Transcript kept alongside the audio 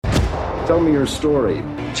Tell me your story.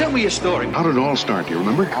 Tell me your story. How did it all start? Do you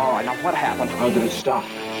remember? Oh, now what happened? How did it stop?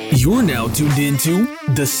 You're now tuned into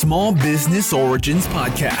the Small Business Origins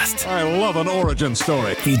Podcast. I love an origin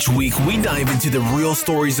story. Each week, we dive into the real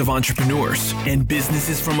stories of entrepreneurs and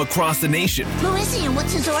businesses from across the nation. Who is he and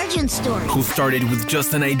what's his origin story? Who started with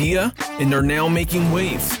just an idea and are now making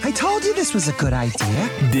waves. I told you this was a good idea.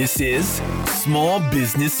 This is Small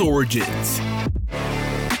Business Origins.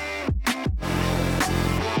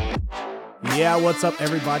 Yeah, what's up,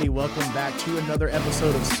 everybody? Welcome back to another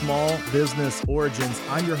episode of Small Business Origins.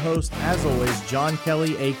 I'm your host, as always, John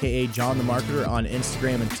Kelly, aka John the Marketer on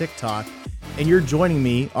Instagram and TikTok. And you're joining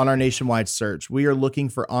me on our nationwide search. We are looking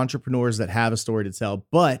for entrepreneurs that have a story to tell,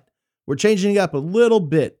 but we're changing it up a little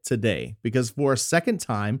bit today because for a second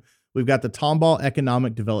time, we've got the Tomball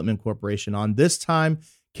Economic Development Corporation on. This time,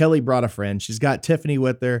 Kelly brought a friend. She's got Tiffani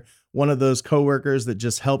with her, one of those coworkers that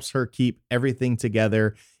just helps her keep everything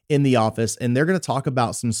together in the office. And they're going to talk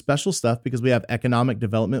about some special stuff because we have Economic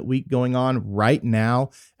Development Week going on right now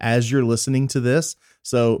as you're listening to this.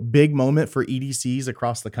 So big moment for EDCs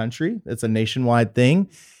across the country. It's a nationwide thing.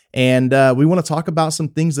 And we want to talk about some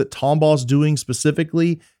things that Tomball's doing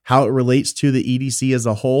specifically, how it relates to the EDC as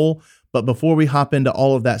a whole. But before we hop into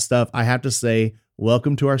all of that stuff, I have to say,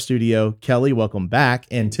 welcome to our studio. Kelly, welcome back.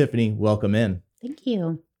 And Tiffani, welcome in. Thank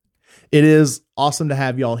you. It is awesome to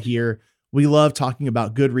have y'all here. We love talking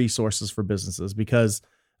about good resources for businesses because,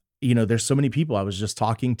 you know, there's so many people. I was just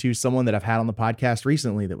talking to someone that I've had on the podcast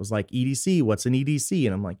recently that was like, EDC, what's an EDC?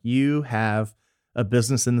 And I'm like, you have a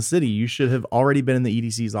business in the city. You should have already been in the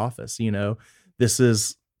EDC's office. You know, this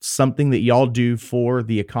is something that y'all do for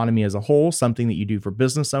the economy as a whole, something that you do for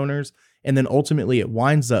business owners. And then ultimately it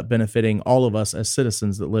winds up benefiting all of us as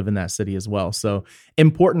citizens that live in that city as well. So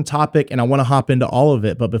important topic. And I want to hop into all of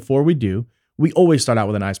it. But before we do, we always start out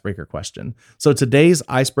with an icebreaker question. So today's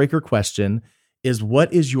icebreaker question is,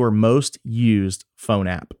 what is your most used phone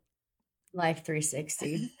app? Life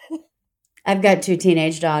 360. I've got 2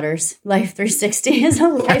 teenage daughters. Life 360 is a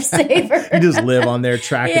lifesaver. You just live on there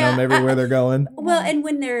tracking them everywhere they're going. Well, and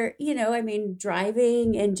when they're,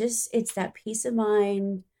 driving and just, it's that peace of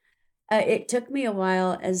mind. It took me a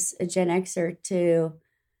while as a Gen Xer to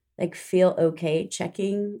feel okay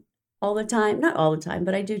checking all the time. Not all the time,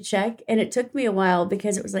 but I do check. And it took me a while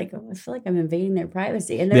because it was like, oh, I feel like I'm invading their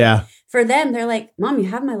privacy. And for them, they're like, Mom, you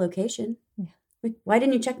have my location. Like, why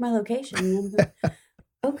didn't you check my location? And I'm like,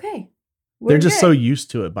 okay. They're just so used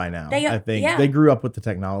to it by now. I think they grew up with the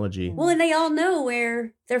technology. Well, and they all know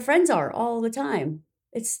where their friends are all the time.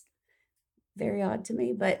 It's very odd to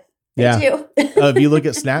me, but they do. If you look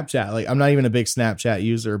at Snapchat, like I'm not even a big Snapchat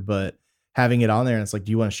user, but having it on there and it's like,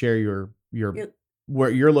 do you want to share your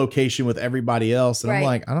location with everybody else? And I'm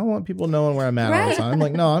like, I don't want people knowing where I'm at all the time. I'm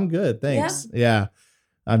like, no, I'm good. Thanks. Yeah,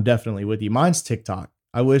 I'm definitely with you. Mine's TikTok.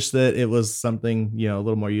 I wish that it was something, a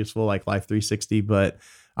little more useful like Life 360, but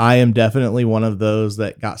I am definitely one of those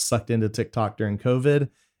that got sucked into TikTok during COVID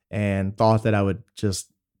and thought that I would just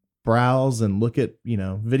browse and look at,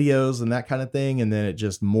 videos and that kind of thing. And then it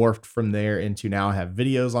just morphed from there into now I have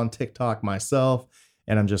videos on TikTok myself.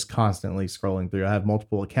 And I'm just constantly scrolling through. I have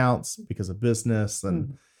multiple accounts because of business.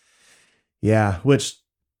 And which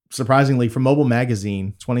surprisingly for Mobile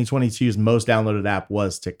Magazine, 2022's most downloaded app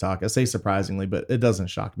was TikTok. I say surprisingly, but it doesn't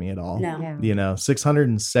shock me at all. No.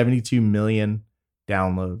 672 million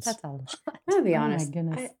downloads. That's a lot. I'll be honest. Oh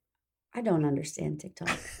my goodness. I don't understand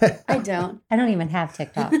TikTok. I don't. I don't even have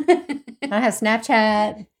TikTok. I have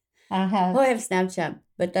Snapchat. I don't have. Well, I have Snapchat,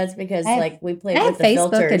 but that's because we play with the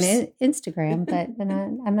Facebook filters. and Instagram, but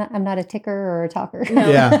I'm not a ticker or a talker. No.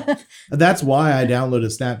 Yeah, that's why I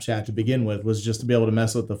downloaded Snapchat to begin with, was just to be able to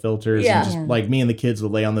mess with the filters and just like me and the kids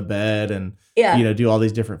would lay on the bed and do all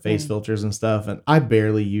these different face filters and stuff. And I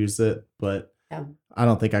barely use it, but I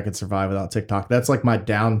don't think I could survive without TikTok. That's like my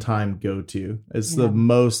downtime go-to. It's the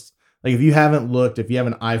most. Like if you have an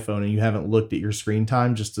iPhone and you haven't looked at your screen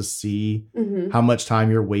time just to see how much time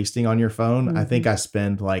you're wasting on your phone, I think I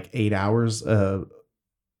spend like 8 hours a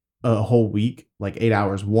whole week, like 8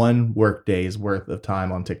 hours, one work day's worth of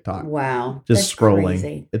time on TikTok. Wow. Just scrolling.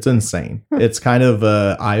 Crazy. It's insane. It's kind of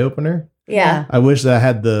a eye opener. Yeah. I wish that I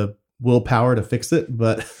had the willpower to fix it,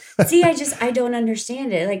 but see, I don't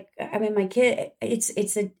understand it. Like, I mean, my kid, it's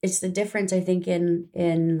the difference, I think,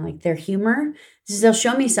 in like their humor. They'll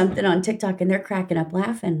show me something on TikTok and they're cracking up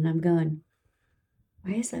laughing. And I'm going,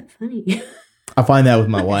 why is that funny? I find that with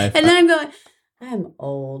my wife. And then I'm going, I'm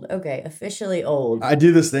old. Okay. Officially old. I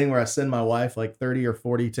do this thing where I send my wife like 30 or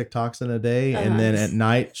 40 TikToks in a day. And then at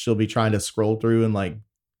night she'll be trying to scroll through and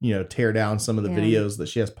tear down some of the videos that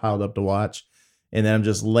she has piled up to watch. And then I'm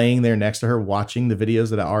just laying there next to her watching the videos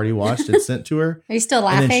that I already watched and sent to her. Are you still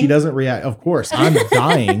laughing? And then she doesn't react. Of course, I'm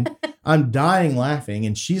dying. I'm dying laughing.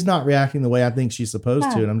 And she's not reacting the way I think she's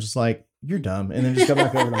supposed to. And I'm just like, you're dumb. And then just go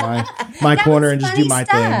back over to my corner and just do my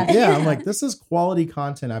thing. Yeah. I'm like, this is quality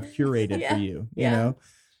content I've curated for you. You know,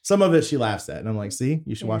 some of it she laughs at. And I'm like, see,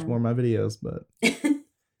 you should watch more of my videos. But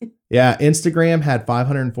yeah, Instagram had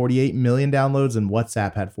 548 million downloads and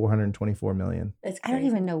WhatsApp had 424 million. That's I don't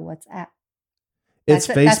even know WhatsApp. It's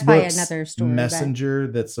That's probably Facebook's another story, messenger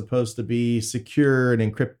that's supposed to be secure and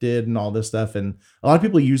encrypted and all this stuff. And a lot of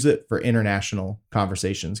people use it for international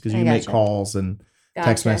conversations because you make calls and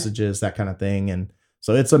text messages, that kind of thing. And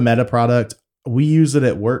so it's a meta product. We use it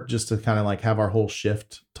at work just to kind of like have our whole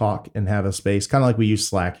shift talk and have a space, kind of like we use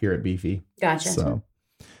Slack here at Beefy. Gotcha. So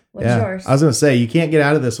what's yours? I was going to say, you can't get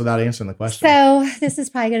out of this without answering the question. So this is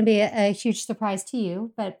probably going to be a huge surprise to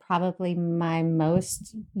you, but probably my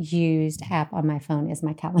most used app on my phone is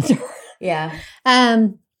my calendar. Yeah.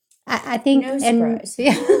 I think, No surprise.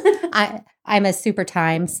 I'm a super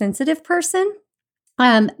time sensitive person.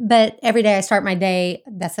 But every day I start my day,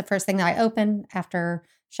 that's the first thing that I open after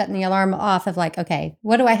shutting the alarm off of like, okay,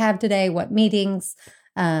 what do I have today? What meetings?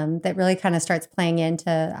 That really kind of starts playing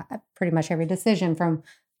into pretty much every decision from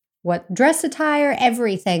what dress attire,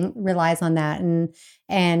 everything relies on that,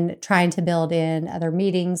 and trying to build in other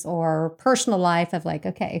meetings or personal life of like,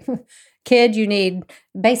 okay, kid, you need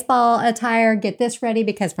baseball attire, get this ready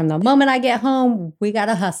because from the moment I get home, we got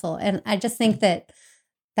to hustle. And I just think that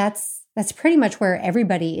that's pretty much where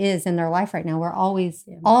everybody is in their life right now. We're always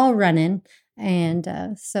all running. And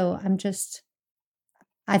so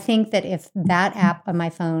I think that if that app on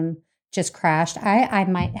my phone just crashed, I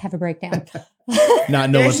might have a breakdown.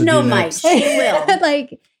 Not know There's what to no do might. next. She will.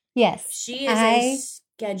 Like, yes. She is a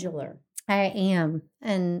scheduler. I am.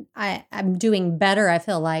 And I'm doing better, I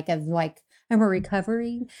feel like, I'm a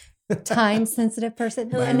recovery time sensitive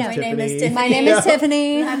person. Hello, No. my name is Tiffany. My name is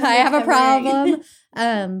Tiffany. I'm I have a recovering.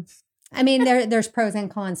 problem. I mean, there's pros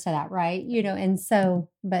and cons to that, right? You know, and so,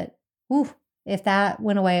 but if that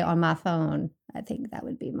went away on my phone, I think that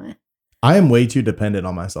would be I am way too dependent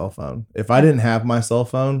on my cell phone. If I didn't have my cell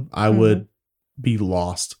phone, I would be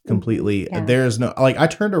lost completely. Yeah. There's no, like, I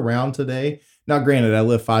turned around today. Now, granted, I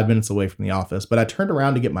live 5 minutes away from the office, but I turned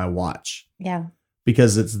around to get my watch. Yeah.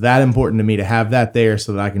 Because it's that important to me to have that there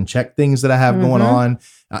so that I can check things that I have going on.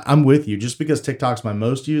 I'm with you. Just because TikTok's my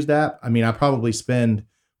most used app, I mean, I probably spend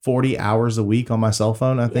 40 hours a week on my cell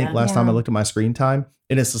phone, I think, last time I looked at my screen time.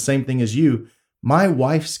 And it's the same thing as you. My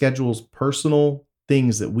wife schedules personal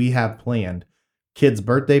things that we have planned. Kids'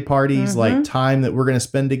 birthday parties, like time that we're going to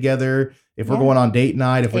spend together. If we're going on date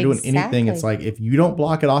night, if we're doing anything, it's like, if you don't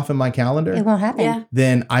block it off in my calendar, it won't happen.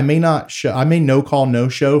 Then I may not show, I may no call, no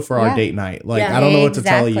show for our date night. Like, I don't know what to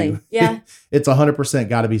tell you. Yeah. It's 100%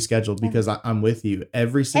 got to be scheduled because I'm with you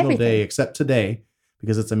every single day except today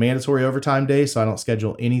because it's a mandatory overtime day. So I don't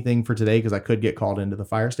schedule anything for today because I could get called into the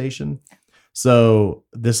fire station. So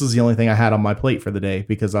this is the only thing I had on my plate for the day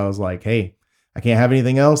because I was like, hey, I can't have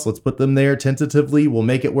anything else. Let's put them there tentatively. We'll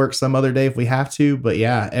make it work some other day if we have to. But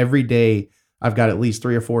yeah, every day I've got at least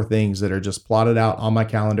 3 or 4 things that are just plotted out on my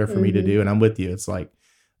calendar for me to do. And I'm with you. It's like,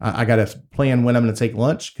 I got to plan when I'm going to take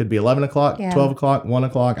lunch. Could be 11 o'clock, 12 o'clock, 1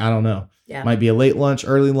 o'clock. I don't know. Yeah. Might be a late lunch,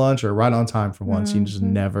 early lunch, or right on time for once. You just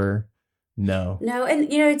never know. No. And,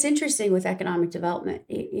 it's interesting with economic development.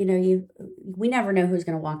 We never know who's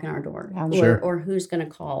going to walk in our door or who's going to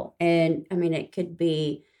call. And I mean, it could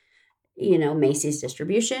be, Macy's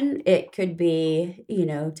distribution. It could be,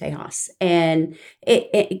 Tejas, and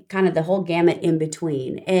it kind of the whole gamut in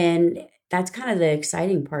between. And that's kind of the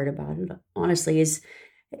exciting part about it, honestly, is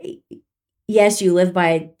yes, you live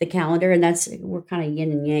by the calendar, and we're kind of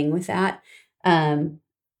yin and yang with that.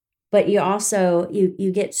 But you also,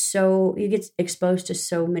 you get exposed to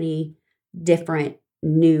so many different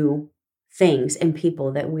new things and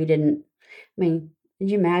people that we didn't, Did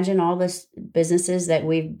you imagine all this businesses that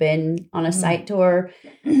we've been on a site tour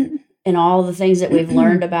and all the things that we've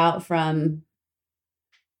learned about, from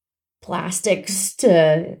plastics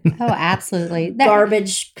to absolutely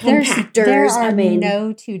garbage compactors? There are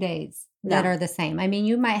no 2 days that are the same. I mean,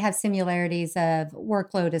 you might have similarities of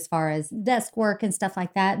workload as far as desk work and stuff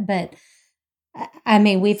like that, but I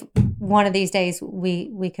mean, one of these days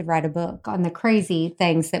we could write a book on the crazy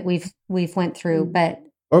things that we've went through, but.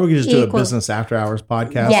 Or we could just do a business after hours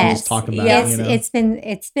podcast and just talk about it.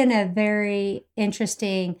 It's been a very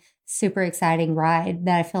interesting, super exciting ride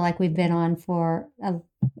that I feel like we've been on for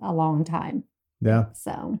a long time. Yeah.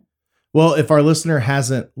 So, well, if our listener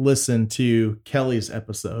hasn't listened to Kelly's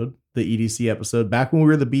episode, the EDC episode, back when we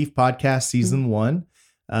were the Beef Podcast season 1,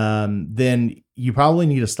 then you probably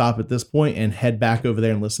need to stop at this point and head back over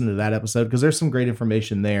there and listen to that episode, because there's some great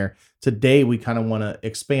information there. Today, we kind of want to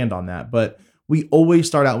expand on that, but we always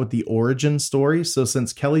start out with the origin story. So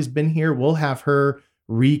since Kelly's been here, we'll have her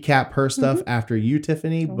recap her stuff after you,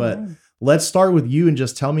 Tiffani. But let's start with you and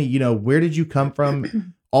just tell me, where did you come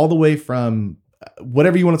from, all the way from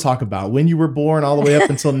whatever you want to talk about, when you were born all the way up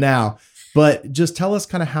until now. But just tell us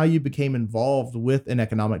kind of how you became involved with an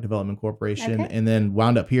economic development corporation and then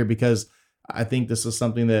wound up here, because I think this is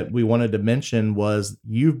something that we wanted to mention was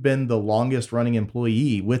you've been the longest running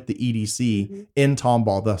employee with the EDC in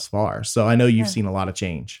Tomball thus far. So I know you've seen a lot of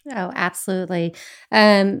change. Oh, absolutely.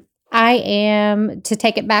 I am, to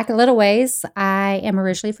take it back a little ways, I am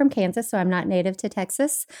originally from Kansas, so I'm not native to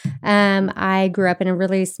Texas. I grew up in a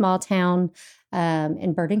really small town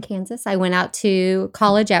in Burton, Kansas. I went out to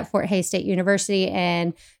college at Fort Hays State University,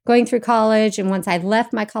 and going through college, and once I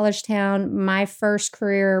left my college town, my first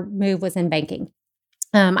career move was in banking.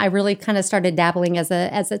 I really kind of started dabbling as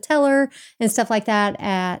a teller and stuff like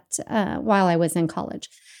that while I was in college.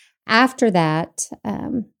 After that,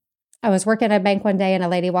 I was working at a bank one day, and a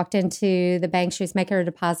lady walked into the bank. She was making her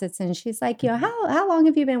deposits, and she's like, how long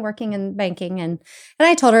have you been working in banking? And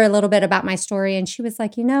I told her a little bit about my story, and she was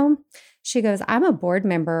like, she goes, I'm a board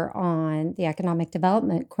member on the Economic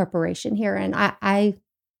Development Corporation here, and I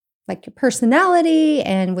like your personality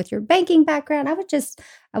and with your banking background,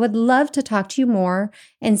 I would love to talk to you more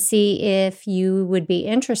and see if you would be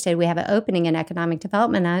interested. We have an opening in economic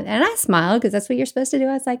development. And I smiled because that's what you're supposed to do.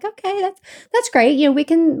 I was like, okay, that's great. We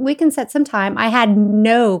can set some time. I had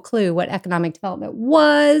no clue what economic development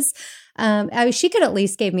was. She could at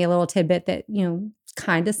least give me a little tidbit that,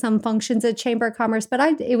 kind of some functions at Chamber of Commerce,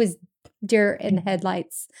 but it was deer in the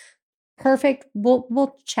headlights. Perfect.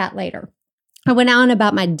 We'll chat later. I went on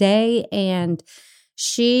about my day, and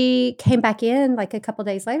she came back in like a couple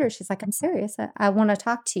days later. She's like, I'm serious. I want to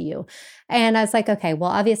talk to you. And I was like, okay,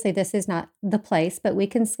 well, obviously this is not the place, but we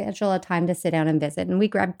can schedule a time to sit down and visit. And we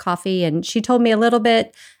grabbed coffee, and she told me a little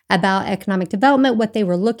bit about economic development, what they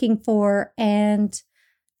were looking for. And,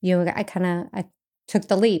 I took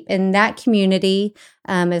the leap. In that community,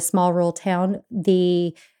 a small rural town,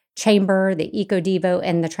 the chamber, the EcoDevo,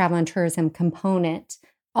 and the travel and tourism component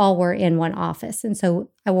all were in one office. And so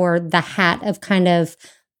I wore the hat of kind of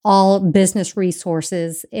all business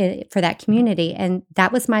resources for that community. And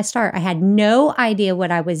that was my start. I had no idea what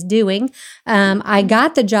I was doing. I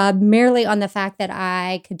got the job merely on the fact that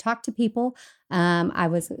I could talk to people. I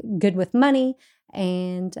was good with money.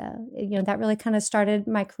 And, that really kind of started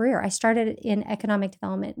my career. I started in economic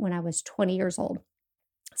development when I was 20 years old.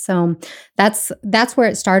 So that's where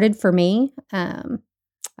it started for me.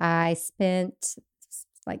 I spent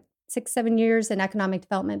 6-7 years in economic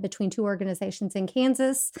development between two organizations in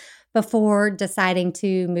Kansas before deciding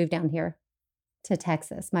to move down here to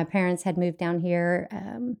Texas. My parents had moved down here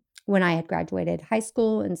when I had graduated high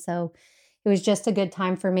school. And so it was just a good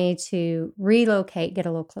time for me to relocate, get a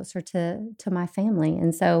little closer to my family.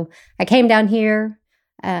 And so I came down here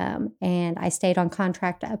and I stayed on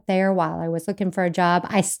contract up there while I was looking for a job.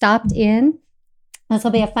 I stopped in. This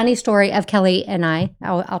will be a funny story of Kelly and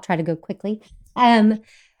I'll try to go quickly.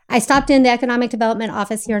 I stopped in the economic development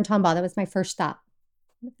office here in Tomball. That was my first stop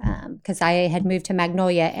because I had moved to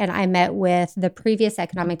Magnolia, and I met with the previous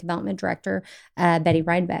economic development director, Betty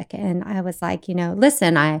Reinbeck. And I was like,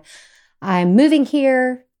 listen, I'm moving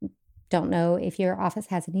here. Don't know if your office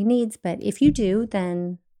has any needs, but if you do,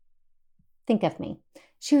 then think of me.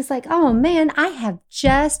 She was like, oh man, I have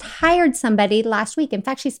just hired somebody last week. In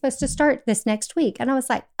fact, she's supposed to start this next week. And I was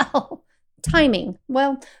like, oh, timing.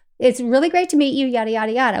 Well, it's really great to meet you, yada,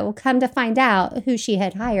 yada, yada. Well, come to find out who she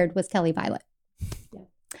had hired was Kelly Violet.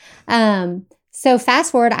 So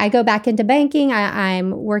fast forward, I go back into banking.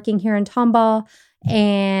 I'm working here in Tomball,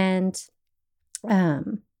 and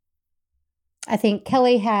I think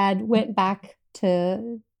Kelly had went back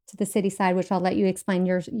to the city side, which I'll let you explain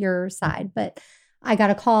your side. But I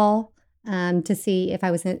got a call to see if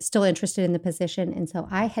I was still interested in the position. And so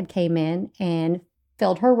I had came in and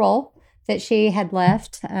filled her role that she had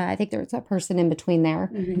left. I think there was a person in between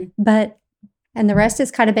there. Mm-hmm. And the rest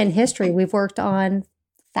has kind of been history. We've worked on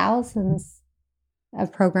thousands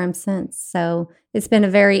of programs since. So it's been a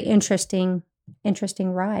very interesting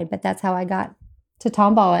ride. But that's how I got to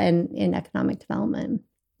Tomball and in economic development.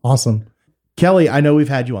 Awesome. Kelly, I know we've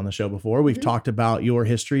had you on the show before. We've talked about your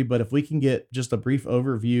history, but if we can get just a brief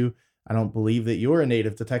overview. I don't believe that you're a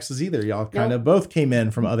native to Texas either. Y'all kind of both came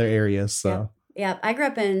in from other areas. So. Yeah, I grew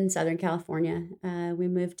up in Southern California. We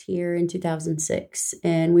moved here in 2006,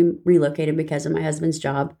 and we relocated because of my husband's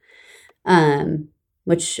job,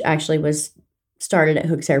 which actually was started at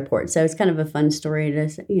Hooks Airport. So it's kind of a fun story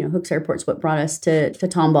to, Hooks Airport's what brought us to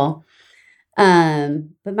Tomball.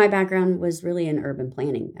 But my background was really in urban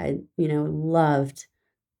planning. I, loved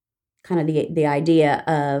kind of the idea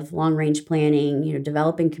of long range planning,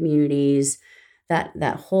 developing communities,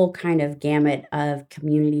 that whole kind of gamut of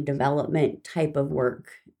community development type of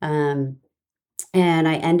work. And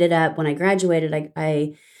I ended up, when I graduated,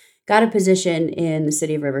 I got a position in the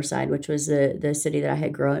city of Riverside, which was the city that I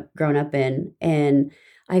had grown up in. And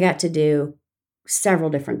I got to do several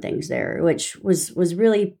different things there, which was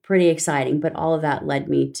really pretty exciting. But all of that led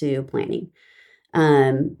me to planning.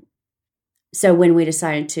 So when we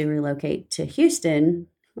decided to relocate to Houston,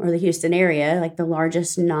 or the Houston area, like the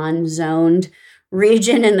largest non-zoned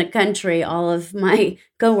region in the country, all of my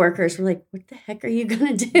coworkers were like, what the heck are you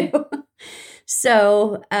going to do?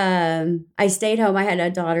 So I stayed home. I had a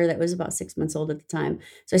daughter that was about 6 months old at the time.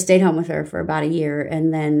 So I stayed home with her for about a year.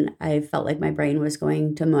 And then I felt like my brain was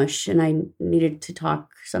going to mush and I needed to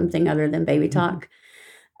talk something other than baby talk.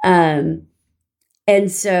 And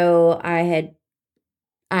so I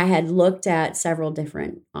had looked at several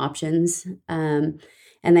different options and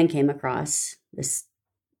then came across this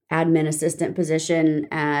admin assistant position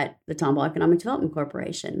at the Tomball Economic Development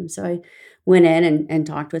Corporation. So I went in and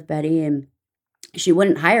talked with Betty, and she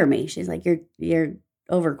wouldn't hire me. She's like, you're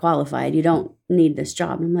overqualified. You don't need this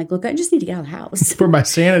job. And I'm like, look, I just need to get out of the house. For my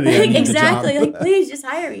sanity. I need exactly. the job. Like, please just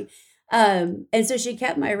hire me. And so she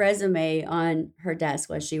kept my resume on her desk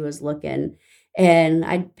while she was looking. And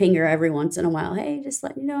I'd ping her every once in a while. Hey, just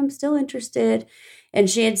letting you know I'm still interested. And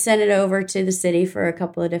she had sent it over to the city for a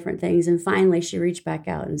couple of different things. And finally, she reached back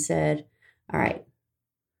out and said, all right,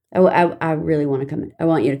 I really want to come in. I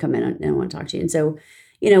want you to come in and I want to talk to you. And so,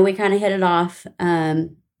 we kind of hit it off.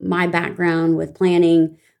 My background with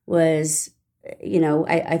planning was,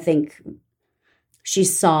 I think she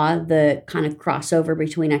saw the kind of crossover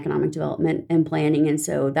between economic development and planning. And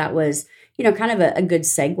so that was, kind of a good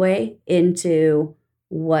segue into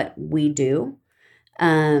what we do.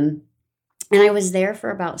 And I was there for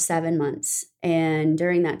about 7 months. And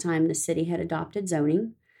during that time, the city had adopted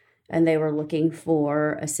zoning and they were looking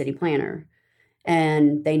for a city planner.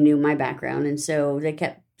 And they knew my background. And so they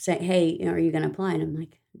kept saying, hey, are you going to apply? And I'm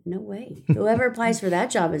like, no way. Whoever applies for that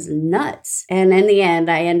job is nuts. And in the end,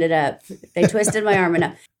 I ended up, they twisted my arm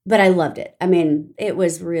enough. But I loved it. I mean, it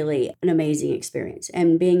was really an amazing experience.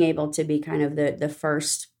 And being able to be kind of the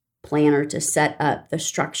first planner to set up the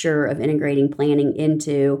structure of integrating planning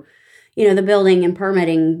into, the building and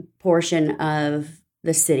permitting portion of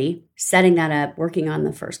the city, setting that up, working on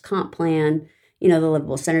the first comp plan, the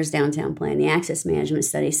livable centers downtown plan, the access management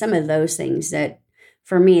study, some of those things that,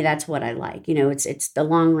 for me, that's what I like. It's the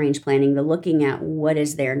long range planning, the looking at what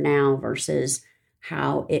is there now versus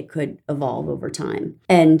how it could evolve over time.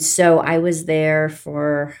 And so I was there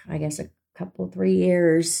for, I guess, 3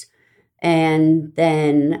 years. And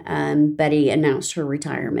then Betty announced her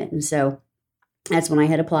retirement. And so that's when I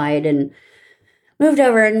had applied and moved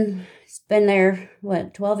over, and it's been there,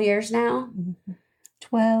 12 years now?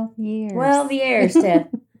 12 years. 12 years, Tiff.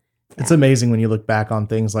 It's amazing when you look back on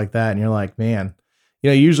things like that and you're like, man,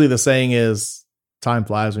 usually the saying is time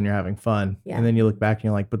flies when you're having fun. Yeah. And then you look back and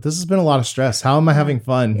you're like, but this has been a lot of stress. How am I having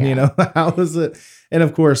fun? Yeah. How is it? And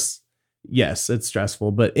of course, yes, it's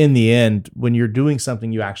stressful, but in the end, when you're doing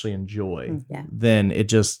something you actually enjoy, then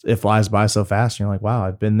it flies by so fast. And you're like, wow,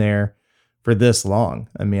 I've been there for this long.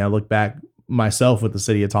 I mean, I look back myself with the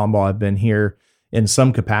city of Tomball. I've been here in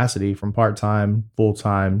some capacity from part-time,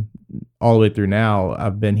 full-time, all the way through now.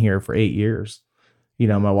 I've been here for 8 years.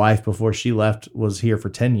 My wife, before she left, was here for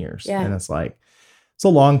 10 years. Yeah. And it's like, it's a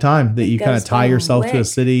long time that you kind of tie yourself to a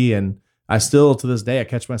city. And I still, to this day, I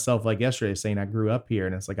catch myself like yesterday saying I grew up here.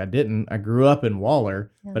 And it's like, I didn't. I grew up in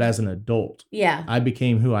Waller, but as an adult, I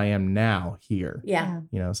became who I am now here. Yeah.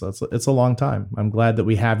 So it's a long time. I'm glad that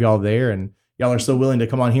we have y'all there and y'all are so willing to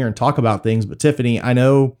come on here and talk about things. But Tiffani, I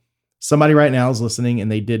know somebody right now is listening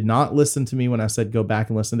and they did not listen to me when I said go back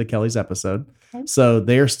and listen to Kelly's episode. Okay. So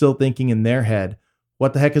they're still thinking in their head,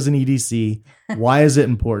 what the heck is an EDC? Why is it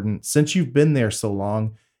important? Since you've been there so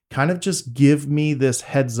long, kind of just give me this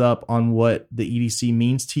heads up on what the EDC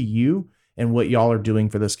means to you and what y'all are doing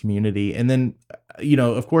for this community. And then,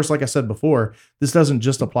 of course, like I said before, this doesn't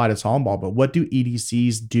just apply to Tomball, but what do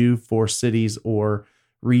EDCs do for cities or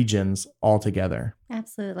regions altogether?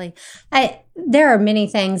 Absolutely. There are many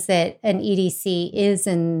things that an EDC is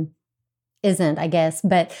and isn't, I guess,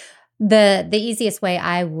 but the easiest way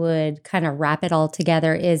I would kind of wrap it all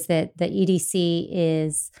together is that the EDC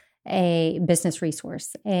is a business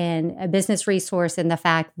resource, and a business resource in the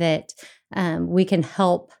fact that we can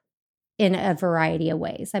help in a variety of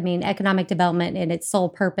ways. I mean, economic development in its sole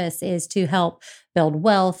purpose is to help build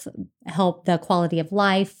wealth, help the quality of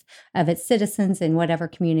life of its citizens in whatever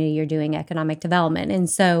community you're doing economic development. And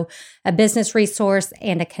so a business resource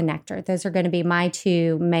and a connector, those are going to be my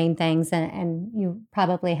two main things. And you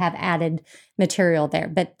probably have added material there.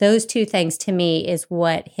 But those two things to me is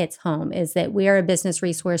what hits home, is that we are a business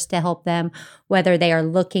resource to help them, whether they are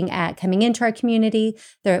looking at coming into our community,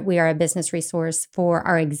 that we are a business resource for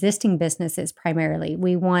our existing businesses primarily.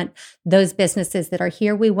 We want those businesses that are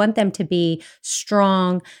here, we want them to be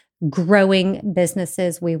strong, growing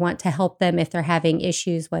businesses. We want to help them if they're having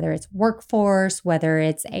issues, whether it's workforce, whether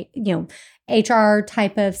it's HR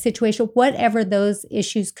type of situation, whatever those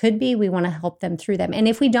issues could be, we want to help them through them. And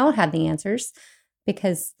if we don't have the answers,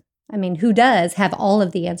 because I mean, who does have all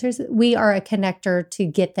of the answers? We are a connector to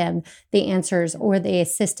get them the answers or the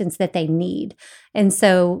assistance that they need. And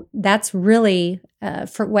so that's really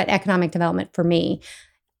for what economic development for me.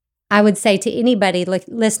 I would say to anybody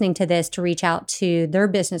listening to this to reach out to their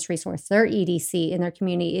business resource, their EDC in their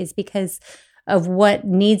community, is because of what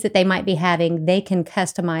needs that they might be having. They can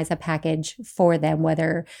customize a package for them,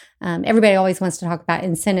 whether everybody always wants to talk about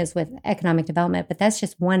incentives with economic development, but that's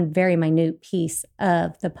just one very minute piece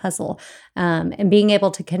of the puzzle. And being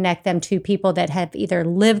able to connect them to people that have either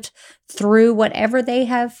lived through whatever they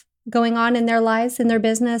have going on in their lives, in their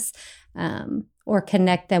business, or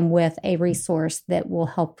connect them with a resource that will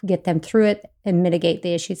help get them through it and mitigate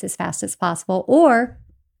the issues as fast as possible. Or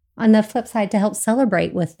on the flip side, to help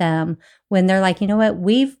celebrate with them when they're like, you know what,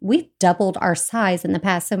 we've doubled our size in the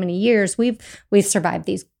past so many years. We've survived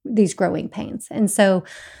these growing pains. And so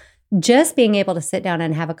just being able to sit down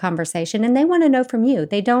and have a conversation, and they want to know from you.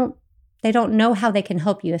 They don't know how they can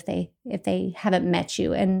help you if they haven't met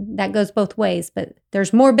you. And that goes both ways, but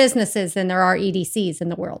there's more businesses than there are EDCs in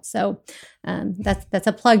the world. So that's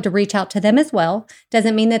a plug to reach out to them as well.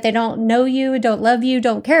 Doesn't mean that they don't know you, don't love you,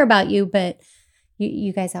 don't care about you, but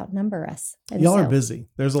you guys outnumber us. And Y'all are busy.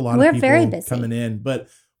 There's a lot of people very busy coming in. But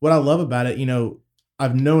what I love about it,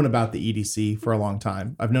 I've known about the EDC for a long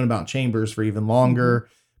time. I've known about Chambers for even longer,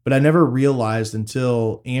 but I never realized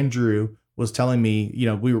until Andrew was telling me,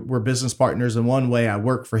 we're business partners in one way. I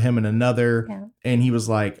work for him in another. Yeah. And he was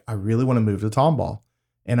like, I really want to move to Tomball.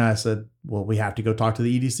 And I said, well, we have to go talk to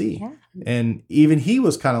the EDC. Yeah. And even he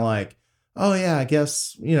was kind of like, oh yeah, I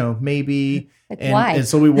guess, maybe. Why? And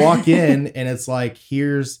so we walk in and it's like,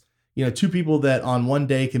 here's, two people that on one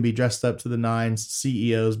day can be dressed up to the nines,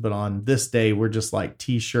 CEOs, but on this day, we're just like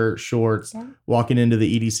t-shirt, shorts, walking into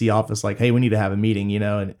the EDC office like, hey, we need to have a meeting,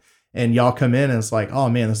 and y'all come in and it's like, oh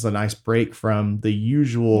man, this is a nice break from the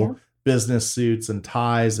usual business suits and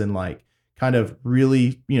ties and like kind of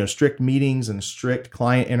really, strict meetings and strict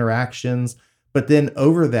client interactions. But then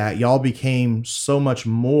over that, y'all became so much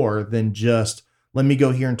more than just, let me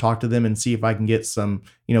go here and talk to them and see if I can get some,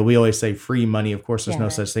 we always say free money. Of course, there's no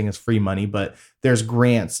such thing as free money, but there's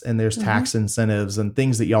grants and there's tax incentives and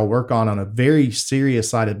things that y'all work on a very serious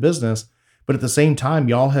side of business. But at the same time,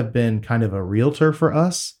 y'all have been kind of a realtor for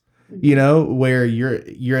us, where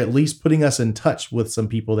you're at least putting us in touch with some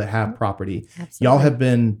people that have property. Absolutely. Y'all have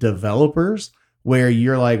been developers where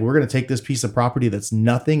you're like, we're going to take this piece of property that's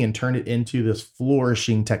nothing and turn it into this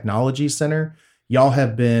flourishing technology center. Y'all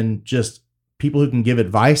have been just people who can give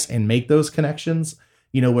advice and make those connections,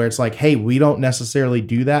 where it's like, hey, we don't necessarily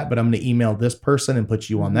do that, but I'm going to email this person and put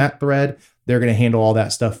you on that thread. They're going to handle all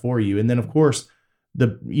that stuff for you. And then of course,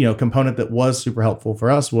 the, component that was super helpful for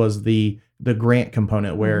us was the grant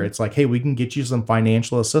component where it's like, hey, we can get you some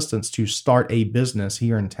financial assistance to start a business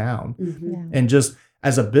here in town. And just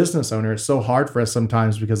as a business owner, it's so hard for us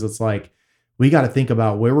sometimes because it's like, we got to think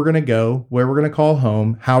about where we're going to go, where we're going to call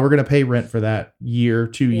home, how we're going to pay rent for that year,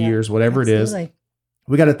 2 years, whatever it is.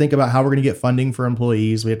 We got to think about how we're going to get funding for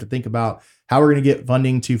employees. We have to think about how we're going to get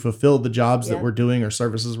funding to fulfill the jobs that we're doing or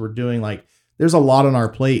services we're doing. Like there's a lot on our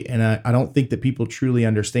plate. And I don't think that people truly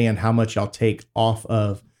understand how much y'all take off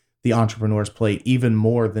of the entrepreneur's plate, even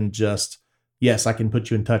more than just, yes, I can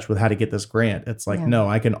put you in touch with how to get this grant. It's like, no,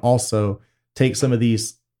 I can also take some of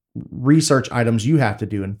these research items you have to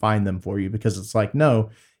do and find them for you, because it's like, no,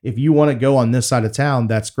 if you want to go on this side of town,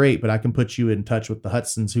 that's great, but I can put you in touch with the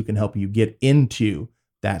Hudsons who can help you get into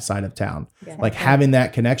that side of town. Like having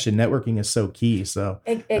that connection, networking is so key. So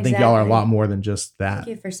exactly. I think y'all are a lot more than just that. Thank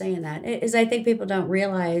you for saying that. I think people don't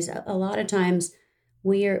realize a lot of times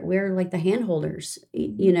we're like the hand holders,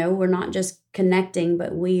 we're not just connecting,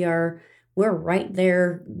 but we're right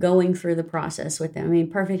there going through the process with them. I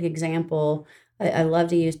mean, perfect example. I love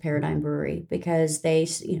to use Paradigm Brewery because they,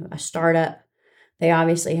 a startup, they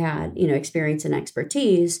obviously had, experience and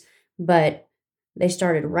expertise, but They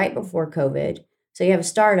started right before COVID. So you have a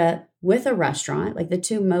startup with a restaurant, like the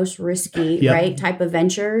two most risky, right, type of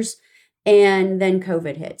ventures. And then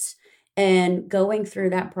COVID hits. And going through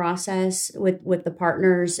that process with the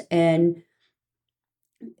partners and,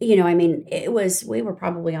 we were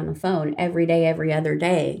probably on the phone every day, every other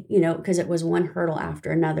day, because it was one hurdle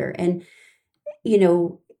after another. And,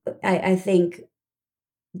 I think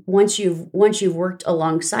once you've worked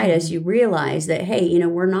alongside us, you realize that, hey,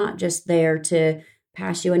 we're not just there to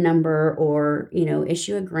pass you a number or,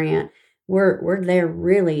 issue a grant. We're there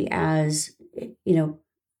really as,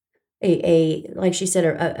 a like she said,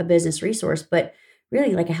 a business resource, but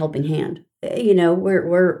really like a helping hand.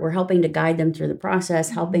 We're helping to guide them through the process,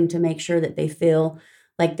 helping to make sure that they feel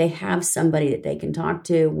like they have somebody that they can talk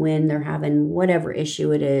to when they're having whatever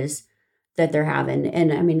issue it is that they're having.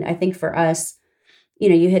 And I think for us,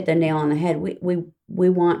 you hit the nail on the head. We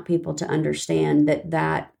want people to understand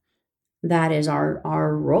that is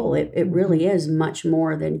our role. It really is much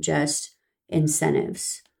more than just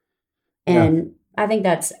incentives. And I think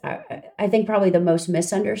that's, I think probably the most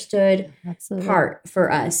misunderstood part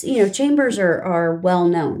for us. Chambers are well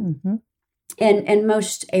known, and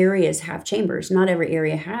most areas have chambers. Not every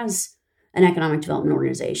area has an economic development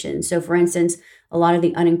organization. So, for instance, a lot of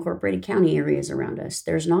the unincorporated county areas around us,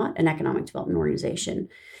 there's not an economic development organization,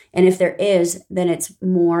 and if there is, then it's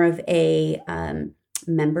more of a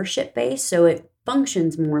membership base. So it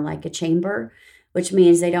functions more like a chamber, which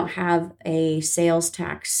means they don't have a sales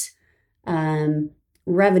tax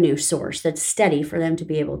revenue source that's steady for them to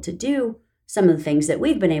be able to do some of the things that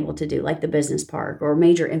we've been able to do, like the business park or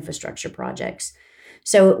major infrastructure projects.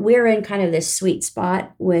 So we're in kind of this sweet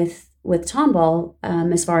spot with Tomball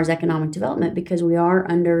as far as economic development, because we are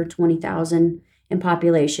under 20,000 in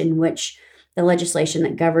population, which the legislation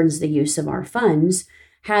that governs the use of our funds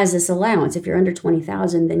has this allowance. If you're under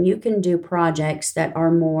 20,000, then you can do projects that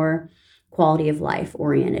are more quality of life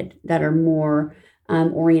oriented, that are more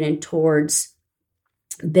oriented towards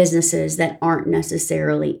businesses that aren't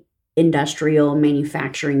necessarily industrial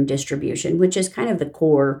manufacturing distribution, which is kind of the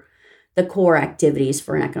core activities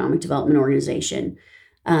for an economic development organization.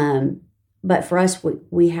 But for us,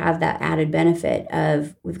 we have that added benefit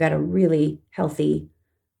of we've got a really healthy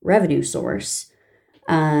revenue source,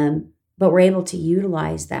 but we're able to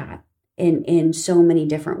utilize that in so many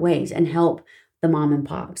different ways and help the mom and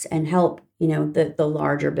pops and help the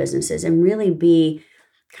larger businesses and really be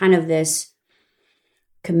kind of this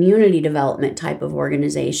community development type of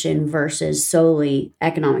organization versus solely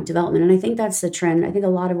economic development. And I think that's the trend. I think a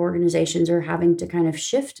lot of organizations are having to kind of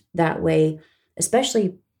shift that way,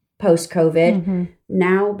 especially post-COVID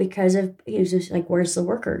now, because of just like, where's the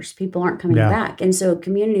workers? People aren't coming back. And so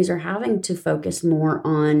communities are having to focus more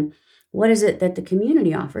on what is it that the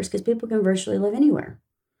community offers, because people can virtually live anywhere.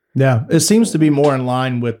 Yeah, it seems to be more in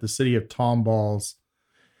line with the city of Tomball's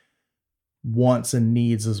wants and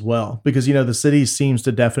needs as well, because the city seems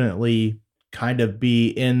to definitely kind of be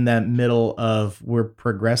in that middle of we're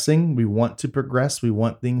progressing, we want to progress, we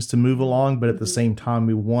want things to move along, but at the same time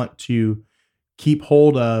we want to keep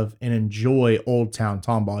hold of and enjoy Old Town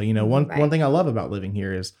Tomball. One thing I love about living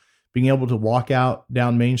here is being able to walk out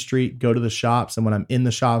down Main Street, go to the shops, and when I'm in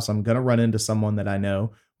the shops, I'm going to run into someone that I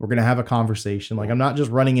know. We're going to have a conversation. Like, I'm not just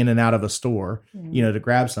running in and out of a store, to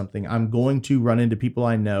grab something. I'm going to run into people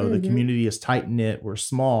I know. The community is tight knit. We're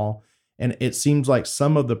small. And it seems like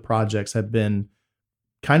some of the projects have been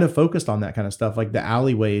kind of focused on that kind of stuff, like the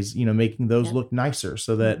alleyways, making those look nicer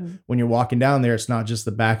so that when you're walking down there, it's not just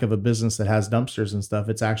the back of a business that has dumpsters and stuff.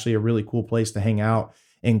 It's actually a really cool place to hang out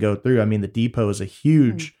and go through. I mean, the depot is a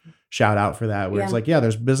huge shout out for that, where it's like,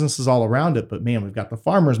 there's businesses all around it, but man, we've got the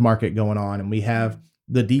farmers market going on, and we have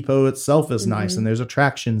the depot itself is nice, and there's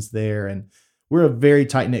attractions there, and we're a very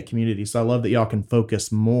tight knit community. So I love that y'all can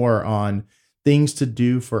focus more on things to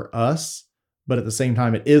do for us, but at the same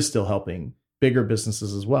time, it is still helping bigger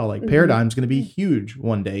businesses as well. Like Paradigm's going to be huge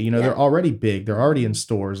one day. They're already big. They're already in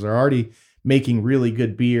stores. They're already making really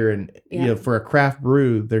good beer, and for a craft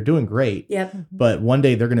brew, they're doing great. But one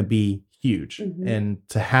day they're going to be huge, and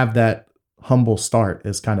to have that humble start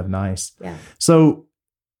is kind of nice. So,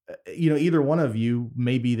 either one of you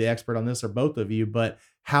may be the expert on this, or both of you, but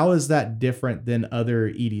how is that different than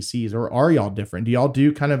other EDCs, or are y'all different? Do y'all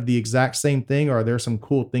do kind of the exact same thing, or are there some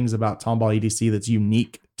cool things about Tomball EDC that's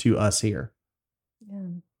unique to us here?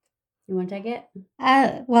 You want to take it?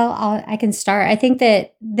 I can start. I think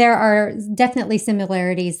that there are definitely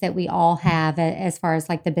similarities that we all have as far as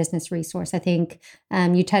like the business resource. I think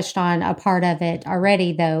you touched on a part of it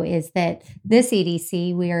already, though, is that this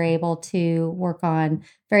EDC, we are able to work on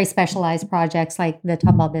very specialized projects like the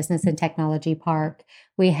Tomball Business and Technology Park.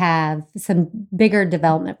 We have some bigger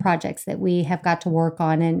development projects that we have got to work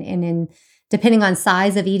on, and in depending on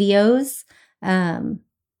size of EDOs,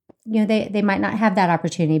 they might not have that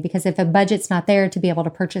opportunity, because if a budget's not there to be able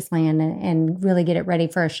to purchase land and really get it ready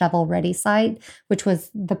for a shovel-ready site, which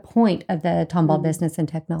was the point of the Tomball Business and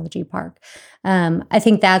Technology Park. I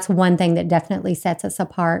think that's one thing that definitely sets us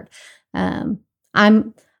apart. I'm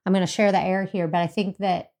going to share the air here, but I think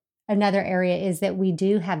that another area is that we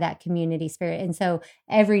do have that community spirit. And so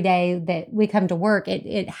every day that we come to work,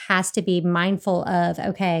 it has to be mindful of,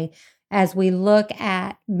 okay, as we look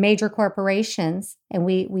at major corporations and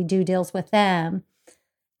we do deals with them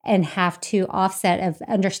and have to offset of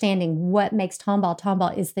understanding what makes Tomball.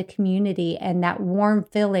 Tomball is the community and that warm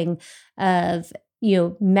feeling of,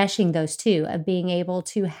 meshing those two, of being able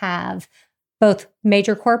to have both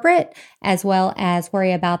major corporate as well as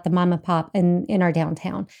worry about the mom and pop in our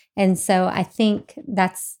downtown. And so I think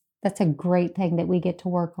that's a great thing that we get to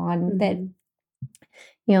work on, that,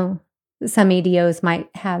 some EDOs might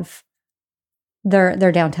have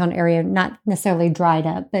their downtown area not necessarily dried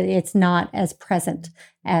up, but it's not as present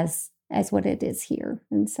as what it is here.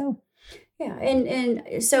 And so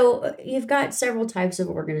and so you've got several types of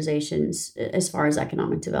organizations as far as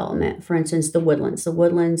economic development. For instance, the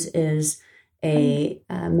Woodlands is a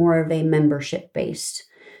more of a membership based.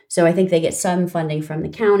 So I think they get some funding from the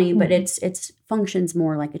county, but it's functions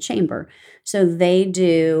more like a chamber. So they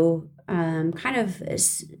do kind of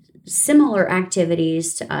similar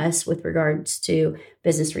activities to us with regards to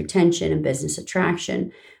business retention and business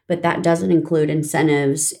attraction, but that doesn't include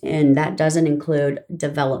incentives and that doesn't include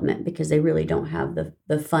development, because they really don't have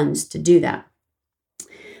the funds to do that.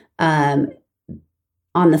 On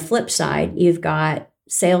the flip side, you've got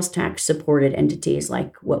sales tax supported entities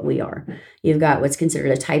like what we are. You've got what's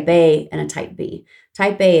considered a type A and a type B.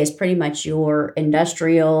 Type A is pretty much your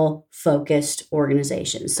industrial focused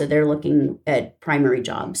organization. So they're looking at primary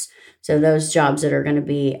jobs. So those jobs that are going to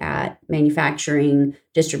be at manufacturing,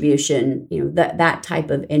 distribution, that type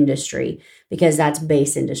of industry, because that's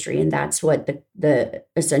base industry and that's what the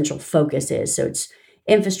essential focus is. So it's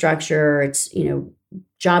infrastructure, it's,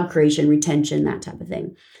 job creation, retention, that type of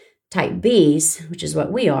thing. Type Bs, which is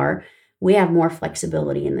what we are, we have more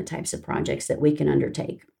flexibility in the types of projects that we can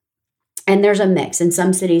undertake. And there's a mix. And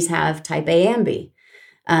some cities have type A and B.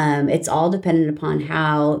 It's all dependent upon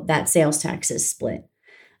how that sales tax is split.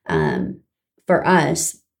 For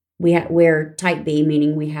us, we're type B,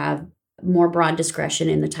 meaning we have more broad discretion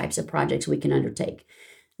in the types of projects we can undertake.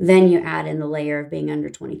 Then you add in the layer of being under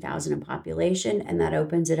 20,000 in population, and that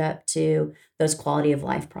opens it up to those quality of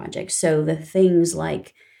life projects. So the things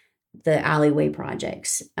like the alleyway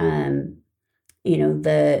projects, the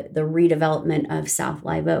redevelopment of South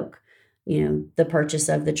Live Oak, the purchase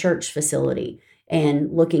of the church facility,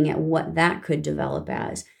 and looking at what that could develop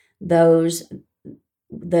as. The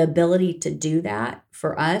ability to do that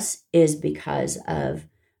for us is because of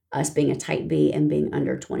us being a type B and being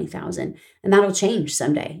under 20,000. And that'll change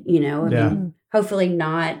someday, mean, hopefully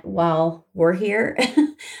not while we're here.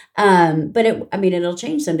 But it'll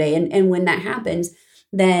change someday. And when that happens,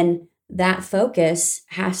 then that focus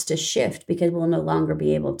has to shift, because we'll no longer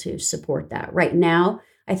be able to support that. Right now,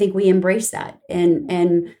 I think we embrace that.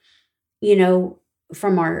 And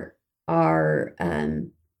from our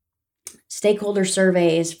stakeholder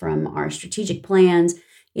surveys, from our strategic plans,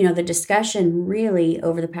 the discussion really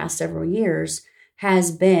over the past several years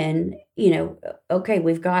has been, okay,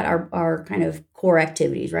 we've got our kind of core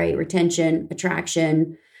activities, right? Retention,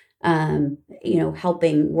 attraction,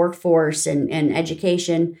 helping workforce and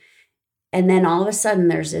education. And then all of a sudden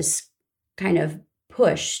there's this kind of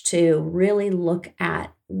push to really look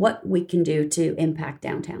at what we can do to impact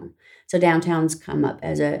downtown. So downtown's come up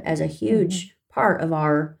as a huge part of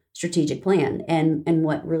our strategic plan and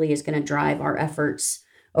what really is going to drive our efforts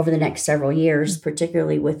over the next several years,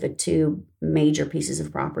 particularly with the two major pieces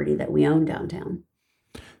of property that we own downtown.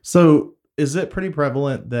 So is it pretty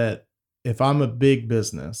prevalent that if I'm a big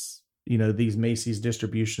business, these Macy's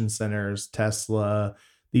distribution centers, Tesla,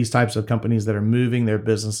 these types of companies that are moving their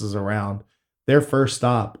businesses around, their first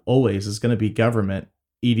stop always is going to be government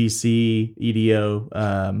EDC, EDO,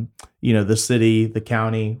 the city, the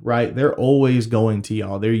county, right? They're always going to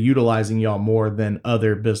y'all. They're utilizing y'all more than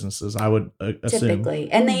other businesses, I would assume.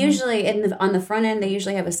 Typically. And they usually, on the front end, they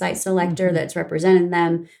usually have a site selector that's representing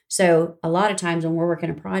them. So a lot of times when we're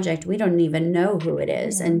working a project, we don't even know who it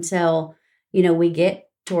is until, we get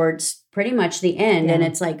towards pretty much the end. And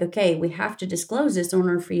it's like, okay, we have to disclose this in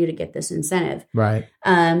order for you to get this incentive. Right.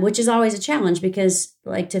 Which is always a challenge because,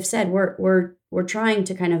 like Tiff said, we're trying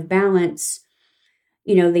to kind of balance,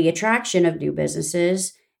 the attraction of new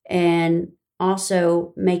businesses and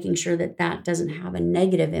also making sure that that doesn't have a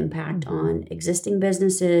negative impact on existing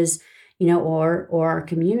businesses, or our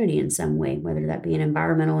community in some way, whether that be an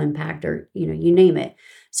environmental impact or, you name it.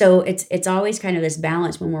 So it's always kind of this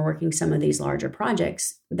balance when we're working some of these larger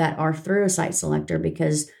projects that are through a site selector,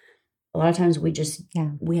 because a lot of times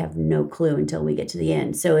we have no clue until we get to the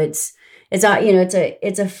end. So it's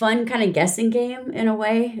a fun kind of guessing game in a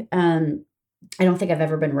way. I don't think I've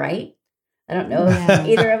ever been right. I don't know if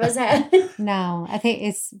either of us have. No, I think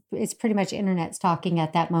it's pretty much internet's talking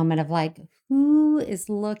at that moment of like, who is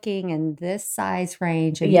looking in this size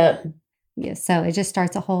range? And yeah, so it just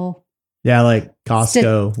starts a whole. Yeah, like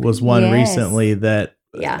Costco was one recently that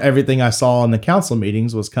everything I saw in the council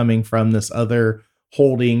meetings was coming from this other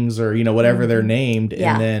holdings or, whatever they're named.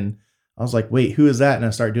 Yeah. And then I was like, wait, who is that? And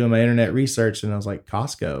I started doing my internet research and I was like,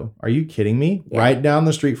 Costco, are you kidding me? Yeah. Right down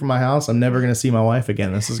the street from my house. I'm never going to see my wife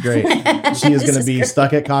again. This is great. She is going to be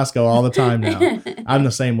stuck at Costco all the time now. I'm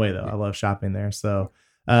the same way though. I love shopping there. So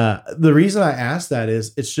the reason I asked that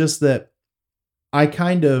is it's just that I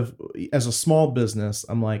kind of, as a small business,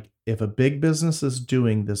 I'm like, if a big business is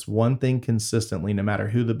doing this one thing consistently, no matter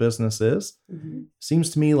who the business is,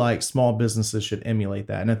 seems to me like small businesses should emulate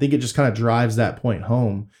that. And I think it just kind of drives that point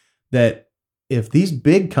home that if these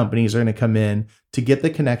big companies are going to come in to get the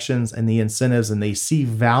connections and the incentives and they see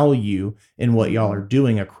value in what y'all are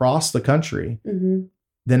doing across the country,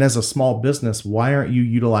 then as a small business, why aren't you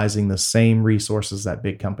utilizing the same resources that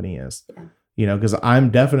big company is? Yeah. Because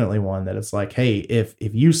I'm definitely one that it's like, hey, if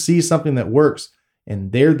you see something that works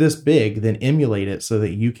and they're this big, then emulate it so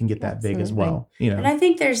that you can get that big as well. And I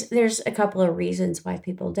think there's a couple of reasons why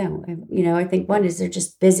people don't. I think one is they're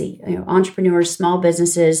just busy. Entrepreneurs, small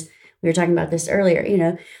businesses. We were talking about this earlier.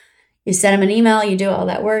 You send them an email, you do all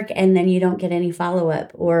that work, and then you don't get any follow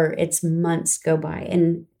up, or it's months go by,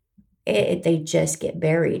 and they just get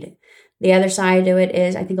buried. The other side to it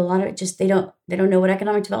is, I think a lot of it just they don't know what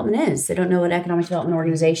economic development is. They don't know what economic development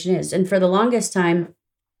organization is, and for the longest time,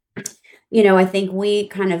 I think we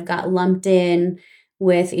kind of got lumped in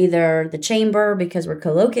with either the chamber because we're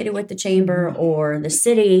co-located with the chamber or the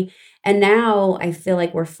city. And now I feel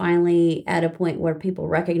like we're finally at a point where people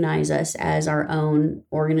recognize us as our own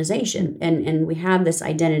organization and we have this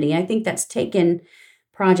identity. I think that's taken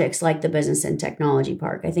projects like the Business and Technology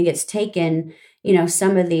Park. I think it's taken,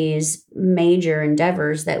 some of these major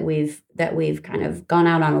endeavors that we've kind of gone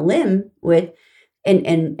out on a limb with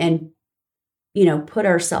and put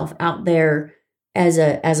ourselves out there as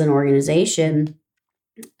an organization.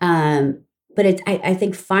 But I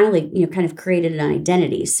think finally, kind of created an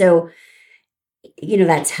identity. So,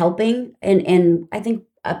 that's helping. And I think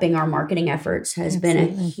upping our marketing efforts has been a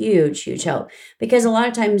huge, huge help, because a lot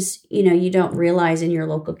of times, you don't realize in your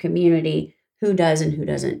local community who does and who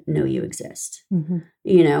doesn't know you exist,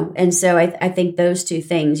 And so I think those two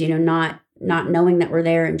things, not knowing that we're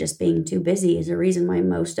there and just being too busy is a reason why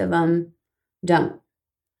most of them don't.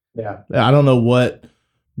 Yeah. I don't know what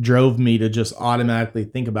drove me to just automatically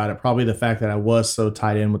think about it. Probably the fact that I was so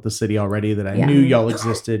tied in with the city already that I knew y'all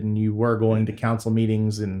existed and you were going to council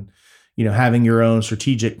meetings and, having your own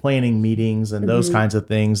strategic planning meetings and those kinds of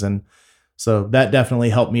things. And so that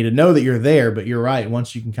definitely helped me to know that you're there, but you're right.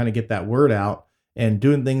 Once you can kind of get that word out and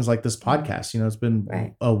doing things like this podcast, it's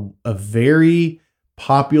been a very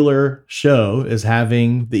popular show is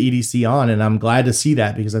having the EDC on. And I'm glad to see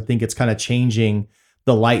that because I think it's kind of changing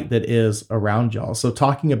the light that is around y'all. So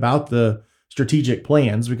talking about the strategic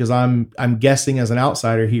plans, because I'm guessing as an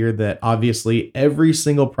outsider here that obviously every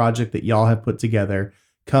single project that y'all have put together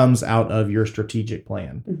comes out of your strategic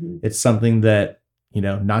plan. It's something that,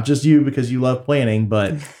 not just you because you love planning,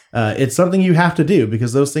 but it's something you have to do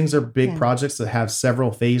because those things are big projects that have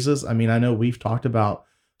several phases. I mean, I know we've talked about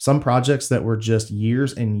some projects that were just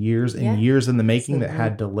years and years and years in the making that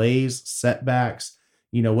had delays, setbacks,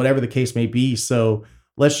 whatever the case may be. So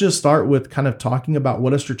let's just start with kind of talking about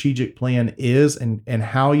what a strategic plan is and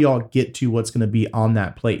how y'all get to what's going to be on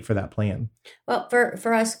that plate for that plan. Well,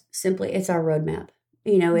 for us, simply, it's our roadmap.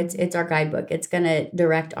 It's our guidebook. It's going to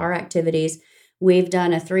direct our activities. we've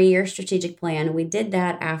done a 3-year strategic plan. We did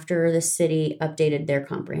that after the city updated their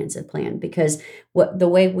comprehensive plan, because the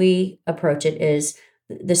way we approach it is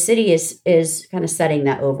the city is kind of setting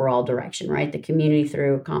that overall direction, right? The community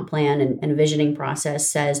through a comp plan and visioning process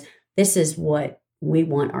says, this is what we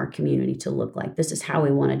want our community to look like. This is how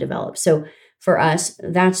we want to develop. So for us,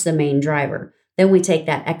 that's the main driver. Then we take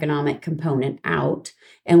that economic component out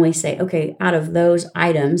and we say, okay, out of those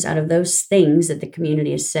items, out of those things that the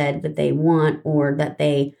community has said that they want or that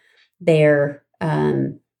they're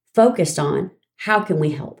focused on, how can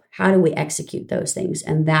we help? How do we execute those things?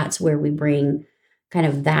 And that's where we bring kind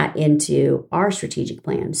of that into our strategic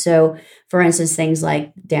plan. So for instance, things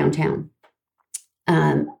like downtown,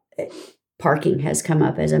 parking has come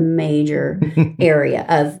up as a major area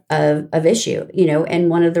of issue, and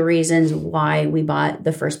one of the reasons why we bought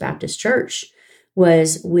the First Baptist Church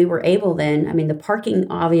was we were able then, the parking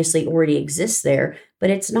obviously already exists there, but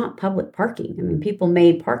it's not public parking. People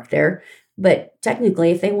may park there, but technically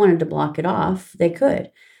if they wanted to block it off, they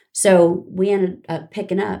could. So we ended up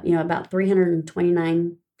picking up, about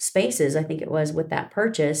 329 spaces, I think it was, with that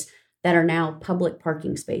purchase that are now public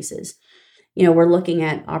parking spaces. We're looking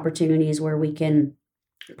at opportunities where we can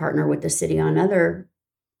partner with the city on other,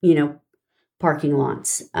 parking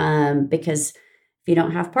lots, because if you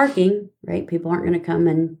don't have parking, right, people aren't going to come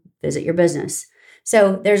and visit your business.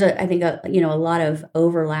 So there's I think a lot of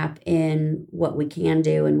overlap in what we can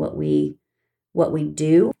do and what we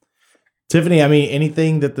do. Tiffani,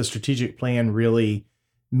 anything that the strategic plan really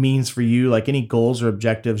means for you, like any goals or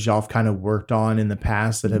objectives y'all have kind of worked on in the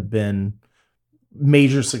past that have been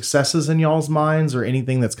major successes in y'all's minds, or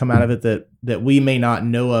anything that's come out of it that we may not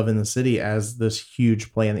know of in the city as this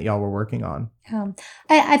huge plan that y'all were working on?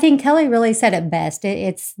 I think Kelly really said it best.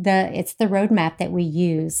 It's the roadmap that we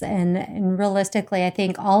use. And realistically, I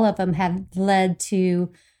think all of them have led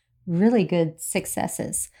to really good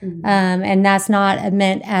successes. Mm-hmm. And that's not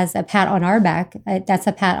meant as a pat on our back. That's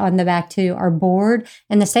a pat on the back to our board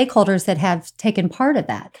and the stakeholders that have taken part of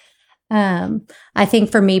that. I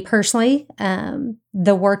think for me personally,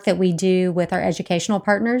 the work that we do with our educational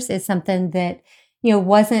partners is something that,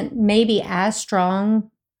 wasn't maybe as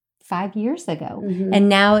strong 5 years ago. Mm-hmm. And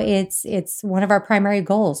now it's one of our primary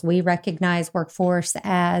goals. We recognize workforce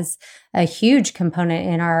as a huge component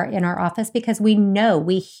in our office, because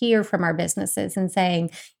we hear from our businesses and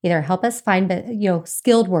saying, either help us find,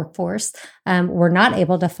 skilled workforce. We're not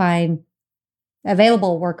able to find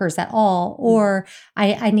available workers at all, or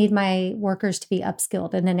I need my workers to be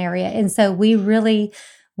upskilled in an area. And so we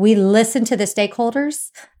listen to the stakeholders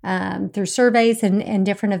through surveys and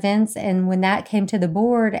different events. And when that came to the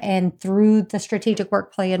board and through the strategic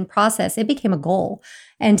work plan process, it became a goal.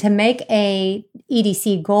 And to make a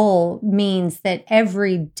EDC goal means that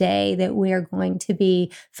every day that we are going to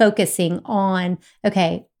be focusing on,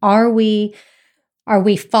 okay, are we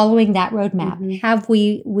following that roadmap? Mm-hmm. Have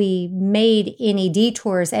we made any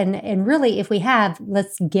detours? And really, if we have,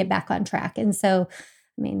 let's get back on track. And so,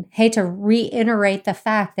 hate to reiterate the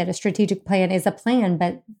fact that a strategic plan is a plan,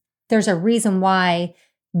 but there's a reason why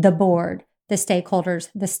the board, the stakeholders,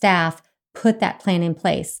 the staff put that plan in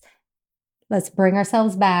place. Let's bring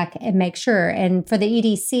ourselves back and make sure. And for the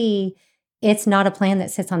EDC, it's not a plan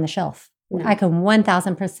that sits on the shelf. No. I can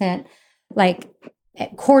 1,000%,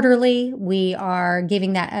 quarterly, we are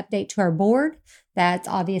giving that update to our board. That's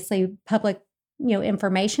obviously public,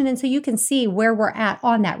 information. And so you can see where we're at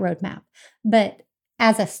on that roadmap. But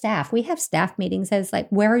as a staff, we have staff meetings as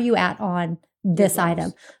where are you at on this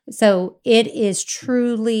item? So it is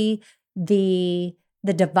truly the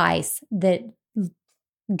device that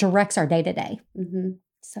directs our day to day.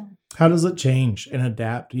 So how does it change and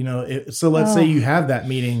adapt? So let's say you have that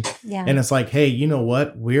meeting and it's like, hey, you know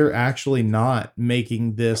what? We're actually not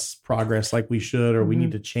making this progress like we should, or we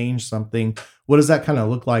need to change something. What does that kind of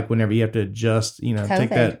look like whenever you have to adjust, take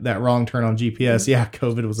that wrong turn on GPS? Yeah.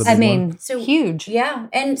 COVID was a big one. So huge. Yeah.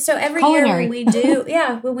 And so every year when we do,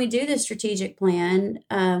 when we do the strategic plan,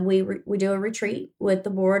 we do a retreat with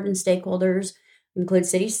the board and stakeholders, include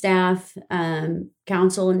city staff,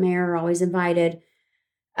 council and mayor are always invited.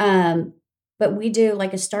 But we do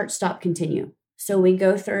a start, stop, continue. So we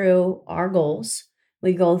go through our goals,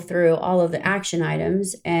 we go through all of the action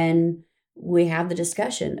items, and we have the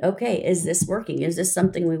discussion. Okay, is this working? Is this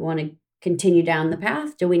something we want to continue down the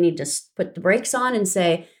path? Do we need to put the brakes on and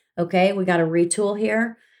say, okay, we got to retool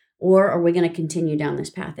here, or are we going to continue down this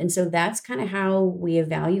path? And so that's kind of how we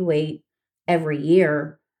evaluate every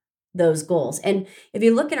year those goals. And if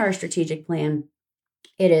you look at our strategic plan,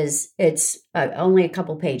 it's only a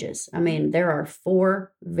couple pages. There are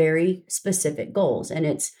 4 very specific goals, and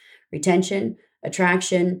it's retention,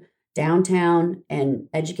 attraction, downtown and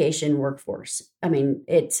education workforce. I mean,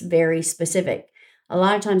 it's very specific. A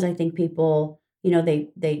lot of times I think people,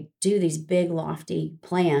 they do these big lofty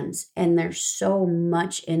plans and there's so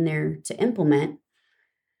much in there to implement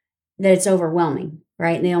that it's overwhelming,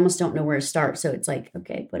 right? And they almost don't know where to start. So it's like,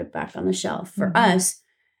 okay, put it back on the shelf. For us,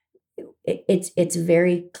 it's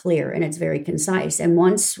very clear and it's very concise. And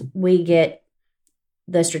once we get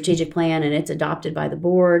the strategic plan and it's adopted by the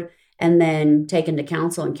board and then taken to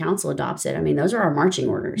council and council adopts it, I mean, those are our marching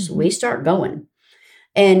orders. We start going.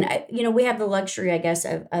 And, we have the luxury, I guess,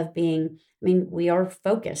 of being, we are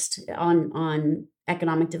focused on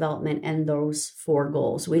economic development and those 4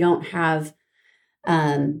 goals. We don't have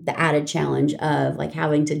the added challenge of like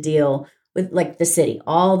having to deal with like the city,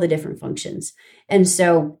 all the different functions. And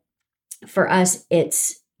so for us,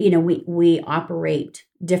 it's, we operate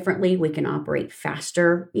differently. We can operate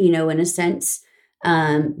faster, in a sense,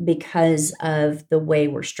 because of the way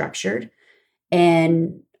we're structured.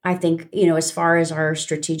 And I think, as far as our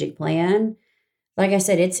strategic plan, like I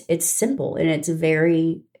said, it's simple and it's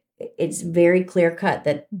very clear cut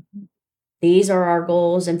that these are our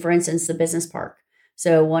goals. And for instance, the business park.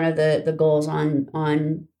 So one of the goals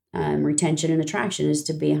on retention and attraction is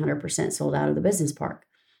to be 100% sold out of the business park.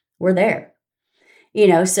 We're there,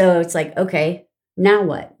 so it's like, okay, now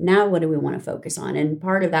what? Now what do we want to focus on? And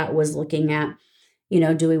part of that was looking at,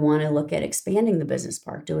 do we want to look at expanding the business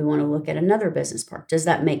park? Do we want to look at another business park? Does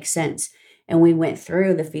that make sense? And we went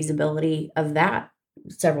through the feasibility of that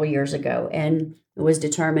several years ago, and it was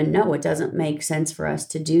determined, no, it doesn't make sense for us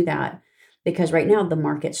to do that because right now the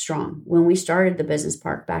market's strong. When we started the business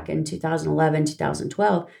park back in 2011,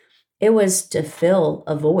 2012, it was to fill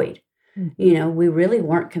a void. We really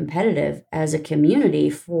weren't competitive as a community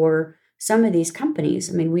for some of these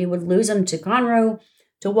companies. We would lose them to Conroe,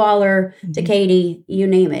 to Waller, to Katy, you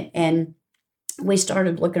name it. And we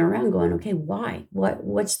started looking around going, okay, why?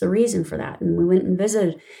 What's the reason for that? And we went and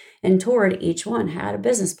visited and toured. Each one had a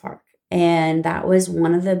business park. And that was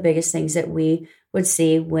one of the biggest things that we would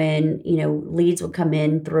see when, leads would come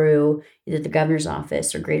in through either the governor's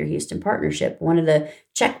office or Greater Houston Partnership. One of the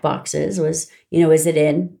check boxes was, is it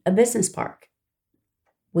in a business park?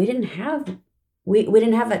 We didn't have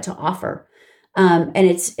that to offer. And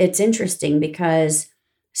it's interesting because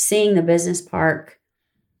seeing the business park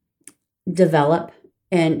develop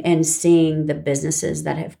and seeing the businesses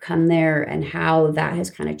that have come there and how that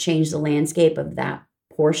has kind of changed the landscape of that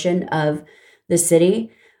portion of the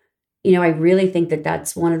city, I really think that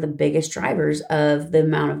that's one of the biggest drivers of the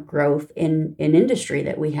amount of growth in industry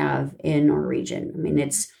that we have in our region.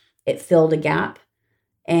 It filled a gap,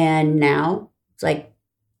 and now it's like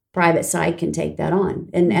private side can take that on,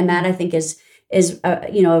 and that I think is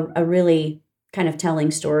a really kind of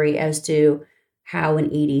telling story as to how an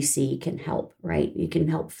EDC can help. Right, you can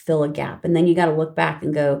help fill a gap, and then you got to look back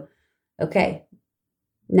and go, okay,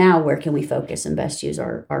 now where can we focus and best use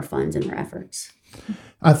our funds and our efforts?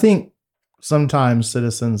 I think sometimes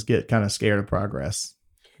citizens get kind of scared of progress,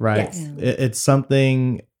 right? Yes. It's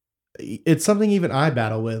something even I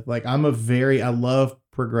battle with. Like I love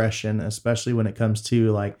progression, especially when it comes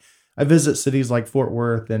to like, I visit cities like Fort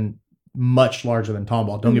Worth and much larger than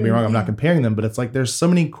Tomball. Don't get me wrong. I'm not comparing them, but it's like, there's so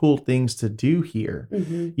many cool things to do here,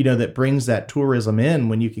 that brings that tourism in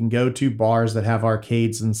when you can go to bars that have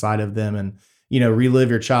arcades inside of them and, relive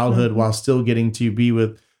your childhood while still getting to be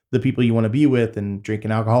with the people you want to be with and drink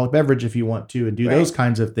an alcoholic beverage if you want to and do those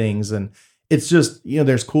kinds of things. And it's just,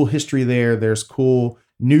 there's cool history there. There's cool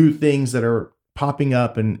new things that are popping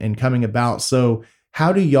up and coming about. So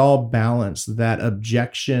how do y'all balance that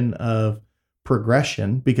objection of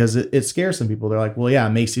progression? Because it scares some people. They're like, well, yeah,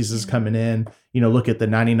 Macy's is coming in, look at the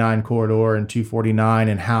 99 corridor and 249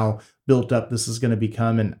 and how built up this is going to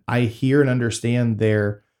become. And I hear and understand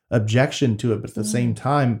their objection to it. But at the same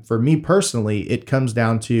time, for me personally, it comes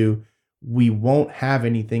down to, we won't have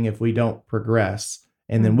anything if we don't progress.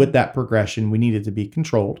 And then with that progression, we need it to be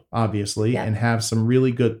controlled, obviously, and have some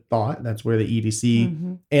really good thought. That's where the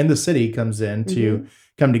EDC and the city comes in to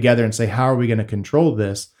come together and say, how are we going to control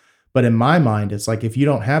this? But in my mind, it's like, if you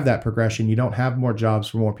don't have that progression, you don't have more jobs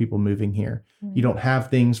for more people moving here. You don't have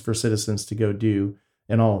things for citizens to go do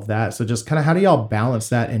and all of that. So just kind of, how do y'all balance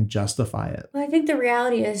that and justify it? Well, I think the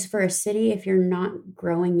reality is, for a city, if you're not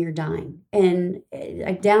growing, you're dying. And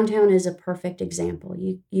like downtown is a perfect example.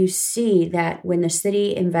 You see that when the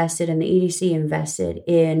city invested and the EDC invested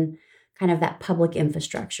in kind of that public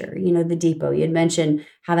infrastructure, the depot, you had mentioned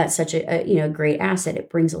how that's such a great asset. It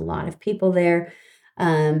brings a lot of people there.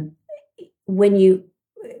 When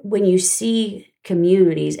you see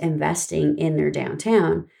communities investing in their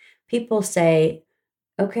downtown, people say,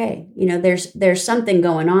 okay, there's something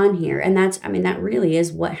going on here. And that really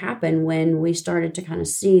is what happened when we started to kind of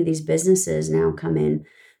see these businesses now come in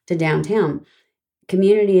to downtown.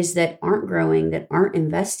 Communities that aren't growing, that aren't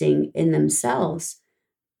investing in themselves,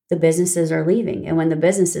 the businesses are leaving. And when the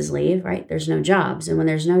businesses leave, right, there's no jobs. And when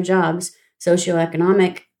there's no jobs,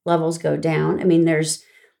 socioeconomic levels go down. I mean, there's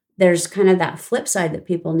kind of that flip side that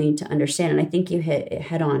people need to understand. And I think you hit it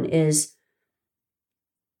head on is,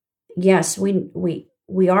 yes, we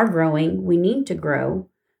are growing. We need to grow,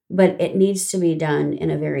 but it needs to be done in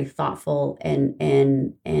a very thoughtful and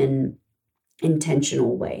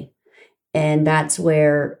intentional way. And that's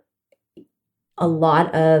where a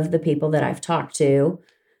lot of the people that I've talked to,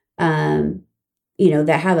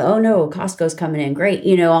 that have, oh no, Costco's coming in,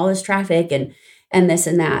 great, all this traffic and this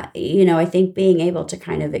and that, I think being able to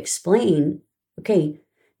kind of explain, okay,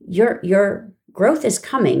 your growth is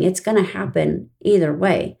coming. It's going to happen either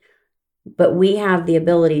way, but we have the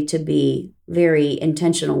ability to be very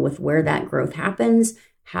intentional with where that growth happens,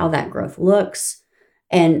 how that growth looks,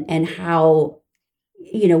 and how,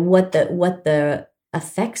 what the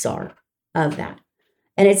effects are of that.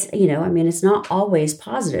 And it's, it's not always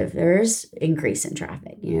positive. There is increase in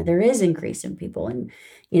traffic, there is increase in people and,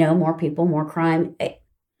 more people, more crime.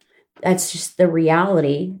 That's just the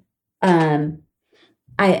reality. I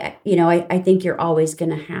think you're always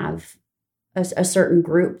going to have a certain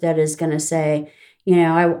group that is going to say,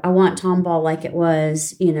 I want Tomball like it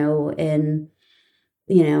was, in,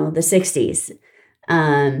 the 60s.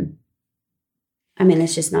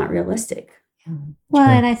 It's just not realistic. Well,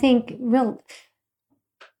 and I think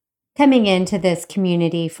coming into this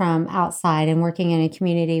community from outside and working in a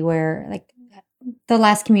community where, like, the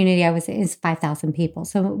last community I was in is 5,000 people,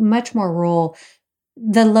 so much more rural.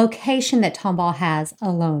 The location that Tomball has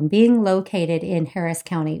alone, being located in Harris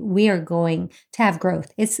County, we are going to have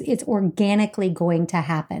growth. It's organically going to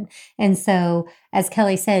happen. And so, as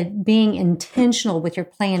Kelly said, being intentional with your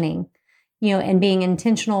planning, and being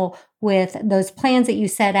intentional with those plans that you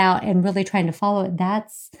set out and really trying to follow it,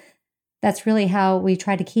 that's really how we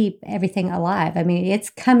try to keep everything alive. I mean, it's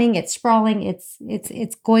coming, it's sprawling,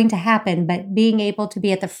 it's going to happen, but being able to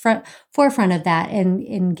be at the forefront of that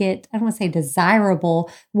and get, I don't want to say desirable,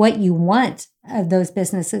 what you want of those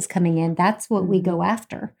businesses coming in, that's what we go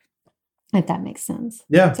after, if that makes sense.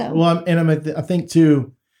 Yeah. So, Well, I think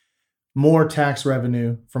too, more tax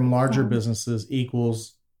revenue from larger businesses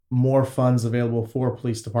equals more funds available for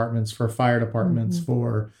police departments, for fire departments,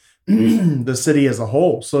 for the city as a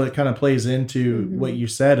whole. So it kind of plays into what you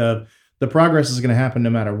said of the progress is going to happen no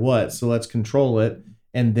matter what. So let's control it.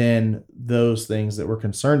 And then those things that we're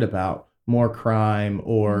concerned about, more crime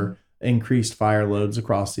or increased fire loads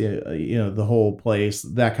across the whole place,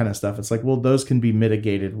 that kind of stuff. It's like, well, those can be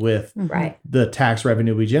mitigated with the tax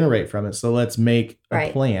revenue we generate from it. So let's make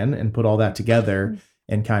a plan and put all that together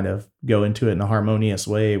and kind of go into it in a harmonious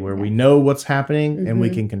way where we know what's happening and we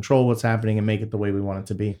can control what's happening and make it the way we want it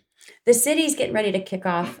to be. The city's getting ready to kick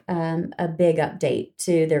off a big update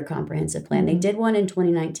to their comprehensive plan. They did one in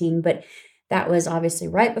 2019, but that was obviously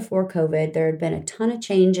right before COVID. There had been a ton of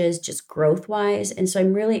changes just growth-wise. And so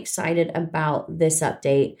I'm really excited about this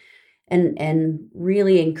update and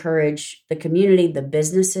really encourage the community, the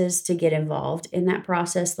businesses to get involved in that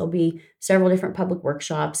process. There'll be several different public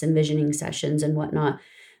workshops and visioning sessions and whatnot.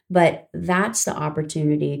 But that's the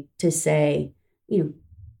opportunity to say,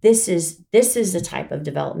 this is the type of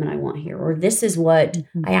development I want here, or this is what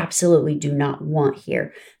I absolutely do not want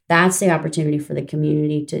here. That's the opportunity for the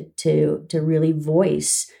community to really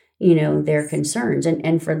voice, their concerns.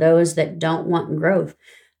 And for those that don't want growth,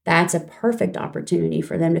 that's a perfect opportunity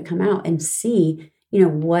for them to come out and see,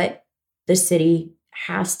 what the city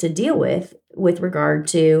has to deal with regard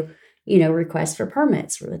to, requests for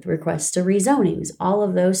permits, with requests to rezonings, all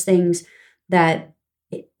of those things that,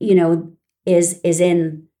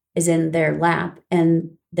 is in their lap,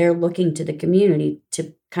 and they're looking to the community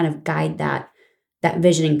to kind of guide that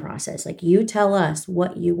visioning process. Like, you tell us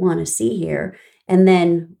what you want to see here, and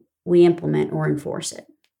then we implement or enforce it.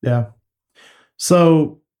 Yeah.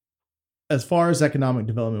 So as far as Economic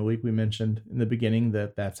Development Week, we mentioned in the beginning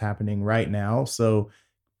that that's happening right now. So,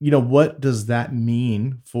 what does that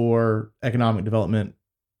mean for economic development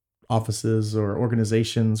offices or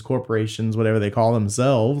organizations, corporations, whatever they call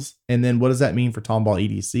themselves? And then what does that mean for Tomball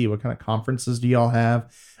EDC? What kind of conferences do y'all have?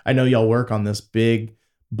 I know y'all work on this big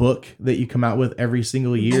book that you come out with every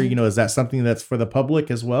single year. Is that something that's for the public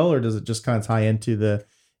as well, or does it just kind of tie into the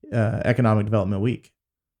Economic Development Week?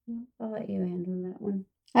 I'll let you handle that one.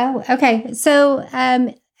 Oh, okay. So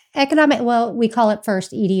we call it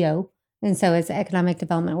first EDO. And so it's an economic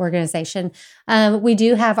development organization. We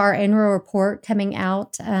do have our annual report coming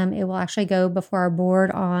out. It will actually go before our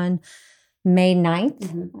board on May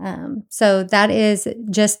 9th. So that is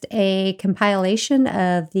just a compilation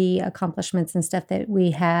of the accomplishments and stuff that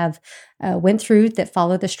we have went through that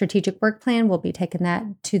follow the strategic work plan. We'll be taking that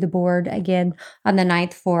to the board again on the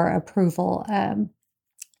 9th for approval.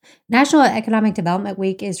 National Economic Development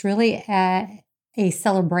Week is really a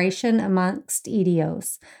celebration amongst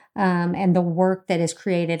EDOs and the work that is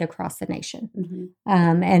created across the nation,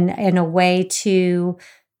 and a way to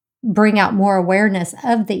bring out more awareness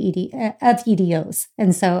of the EDOs.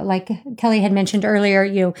 And so, like Kelly had mentioned earlier,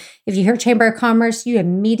 if you hear Chamber of Commerce, you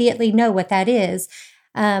immediately know what that is.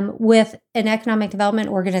 With an economic development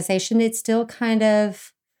organization, it's still kind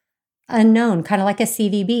of unknown, kind of like a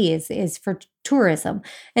CVB is for tourism.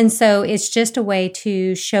 And so it's just a way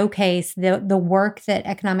to showcase the work that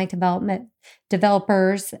economic development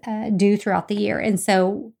developers do throughout the year. And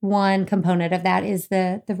so one component of that is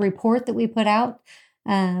the report that we put out,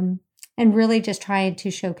 and really just trying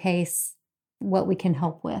to showcase what we can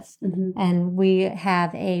help with. And we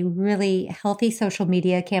have a really healthy social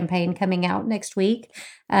media campaign coming out next week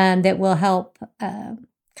that will help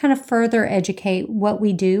kind of further educate what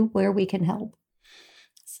we do, where we can help.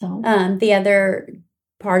 So the other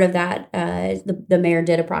part of that, the mayor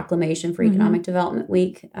did a proclamation for Economic Development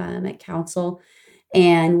Week at council.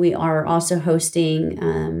 And we are also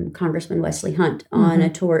hosting Congressman Wesley Hunt on a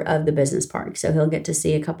tour of the business park. So he'll get to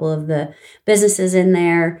see a couple of the businesses in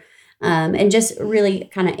there, and just really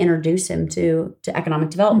kind of introduce him to economic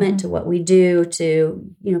development, to what we do,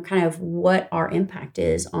 to, kind of what our impact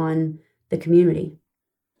is on the community.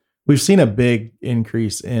 We've seen a big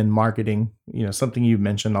increase in marketing, something you've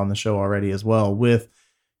mentioned on the show already as well with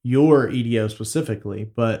your EDO specifically.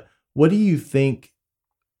 But what do you think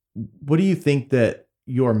that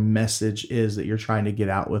your message is that you're trying to get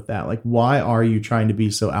out with that? Like, why are you trying to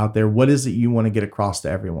be so out there? What is it you want to get across to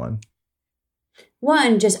everyone?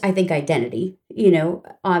 One, just I think identity,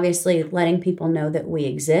 obviously letting people know that we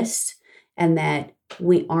exist and that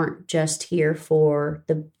we aren't just here for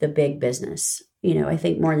the big business. I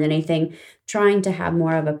think more than anything, trying to have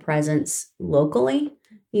more of a presence locally,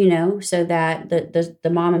 so that the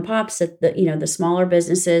mom and pops, that the smaller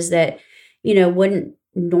businesses that, wouldn't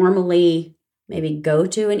normally maybe go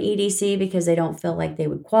to an EDC because they don't feel like they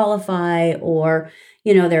would qualify, or,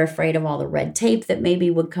 they're afraid of all the red tape that maybe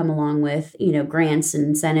would come along with, grants and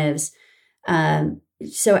incentives.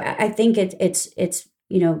 So I think it's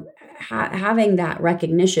having that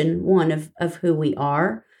recognition, one of who we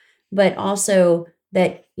are, but also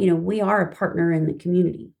that, we are a partner in the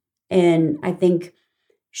community. And I think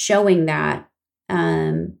showing that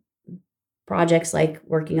projects like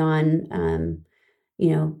working on,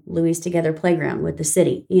 Louis Together Playground with the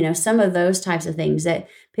city, some of those types of things that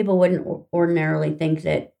people wouldn't ordinarily think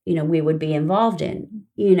that, we would be involved in.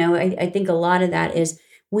 I think a lot of that is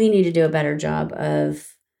we need to do a better job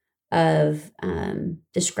of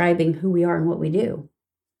describing who we are and what we do.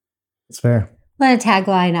 It's fair. Well, a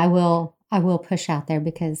tagline I will push out there,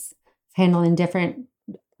 because handling different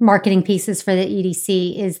marketing pieces for the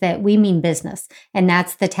EDC is that we mean business. And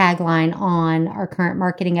that's the tagline on our current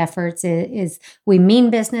marketing efforts is we mean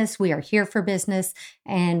business, we are here for business,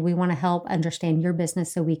 and we want to help understand your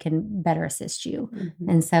business so we can better assist you.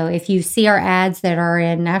 And so if you see our ads that are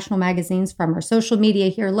in national magazines, from our social media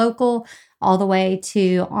here local all the way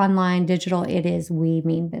to online digital, it is we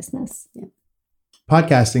mean business. Yeah.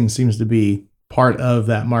 Podcasting seems to be part of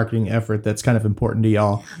that marketing effort that's kind of important to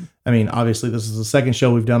y'all. I mean, obviously this is the second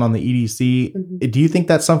show we've done on the EDC. Do you think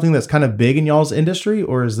that's something that's kind of big in y'all's industry,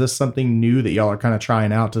 or is this something new that y'all are kind of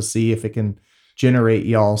trying out to see if it can generate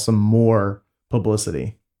y'all some more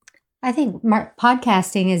publicity? I think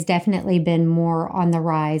podcasting has definitely been more on the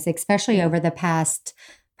rise, especially over the past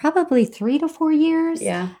probably 3 to 4 years.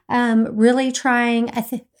 Yeah. Really trying,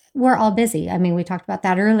 we're all busy. I mean, we talked about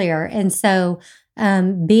that earlier. And so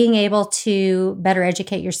being able to better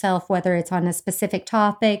educate yourself, whether it's on a specific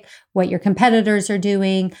topic, what your competitors are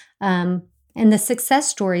doing, and the success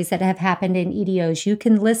stories that have happened in EDOs. You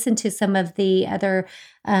can listen to some of the other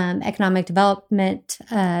economic development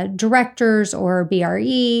directors or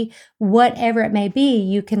BRE, whatever it may be.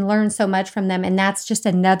 You can learn so much from them. And that's just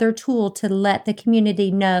another tool to let the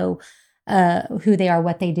community know who they are,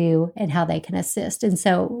 what they do, and how they can assist. And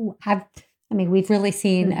so we've really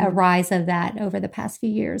seen a rise of that over the past few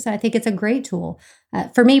years. I think it's a great tool.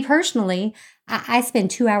 For me personally, I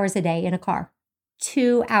spend 2 hours a day in a car,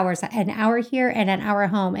 2 hours, an hour here and an hour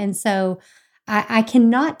home. And so I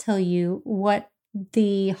cannot tell you what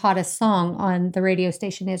the hottest song on the radio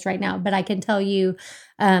station is right now, but I can tell you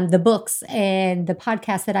the books and the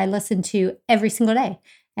podcasts that I listen to every single day.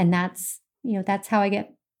 And that's how I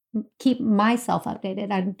keep myself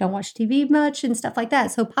updated. I don't watch TV much and stuff like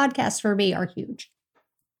that. So podcasts for me are huge.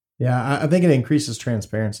 Yeah, I think it increases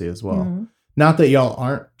transparency as well. Mm-hmm. Not that y'all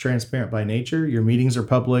aren't transparent by nature. Your meetings are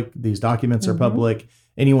public. These documents are public.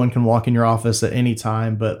 Anyone can walk in your office at any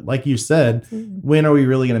time. But like you said, when are we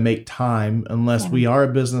really going to make time unless we are a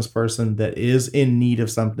business person that is in need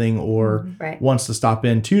of something or wants to stop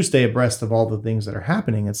in to stay abreast of all the things that are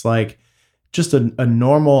happening? It's like just a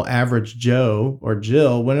normal average Joe or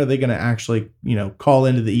Jill. When are they going to actually, call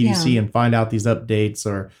into the EDC and find out these updates?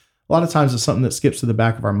 Or a lot of times it's something that skips to the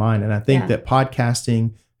back of our mind. And I think that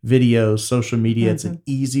podcasting, videos, social media, it's an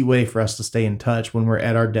easy way for us to stay in touch when we're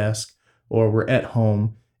at our desk or we're at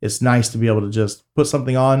home. It's nice to be able to just put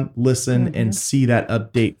something on, listen, and see that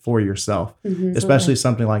update for yourself, especially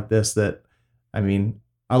something like this that,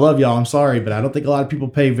 I love y'all. I'm sorry, but I don't think a lot of people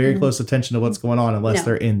pay very close attention to what's going on unless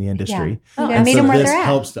they're in the industry. Yeah. And meet so them where this they're at.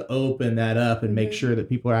 helps to open that up and make sure that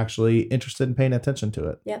people are actually interested in paying attention to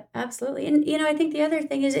it. Yep, absolutely. And, I think the other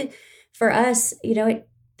thing is for us,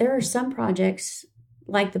 there are some projects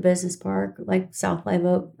like the business park, like South Live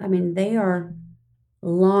Oak. They are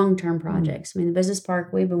long-term projects. The business park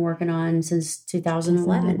we've been working on since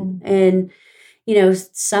 2011. And,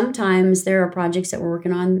 sometimes there are projects that we're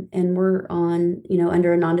working on and we're on,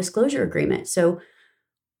 under a non-disclosure agreement. So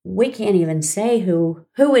we can't even say who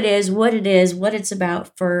it is, what it's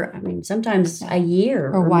about for, sometimes a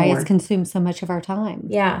year or why more. it's consumed so much of our time.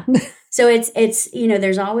 Yeah. So it's,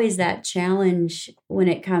 there's always that challenge when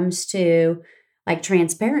it comes to like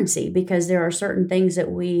transparency, because there are certain things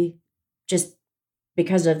that we just,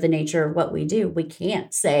 because of the nature of what we do, we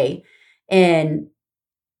can't say. And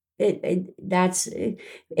it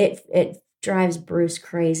drives Bruce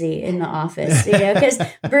crazy in the office, because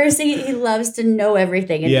Bruce, he loves to know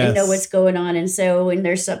everything and know what's going on. And so when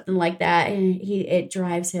there's something like that, it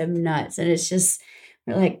drives him nuts. And it's just,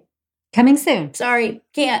 we're like, coming soon. Sorry,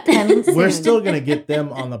 can't. We're still going to get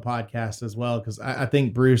them on the podcast as well, because I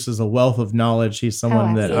think Bruce is a wealth of knowledge. He's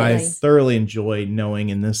someone that I thoroughly enjoy knowing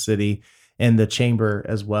in this city and the chamber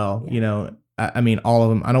as well. Yeah. All of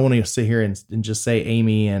them. I don't want to sit here and just say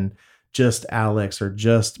Amy and just Alex or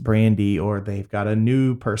just Brandy, or they've got a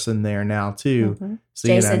new person there now too. So,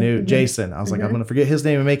 Jason. Jason. I was like, I'm going to forget his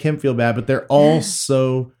name and make him feel bad, but they're all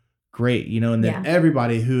so great, and then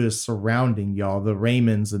everybody who is surrounding y'all, the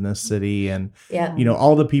Raymonds in this city, and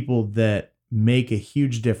all the people that make a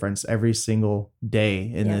huge difference every single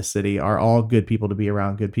day in this city are all good people to be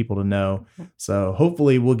around, good people to know. So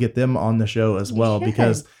hopefully we'll get them on the show as well,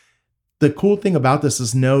 because the cool thing about this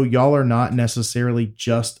is y'all are not necessarily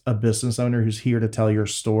just a business owner who's here to tell your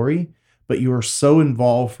story, but you are so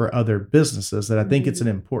involved for other businesses that I think it's an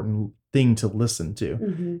important thing to listen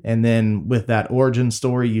to. And then with that origin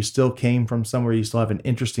story, you still came from somewhere, you still have an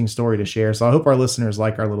interesting story to share. So I hope our listeners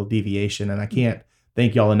like our little deviation, and I can't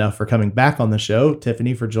thank y'all enough for coming back on the show.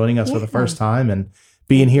 Tiffani, for joining us for the first time and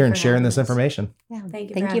being here and sharing this information. Yeah.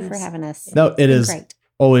 Thank you for having us. No, it is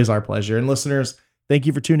always our pleasure. And listeners, thank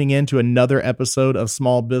you for tuning in to another episode of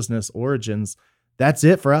Small Business Origins. That's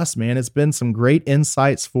it for us, man. It's been some great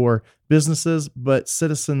insights for businesses, but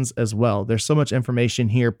citizens as well. There's so much information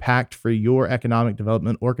here packed for your economic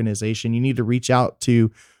development organization. You need to reach out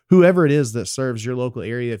to whoever it is that serves your local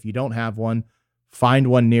area. If you don't have one, find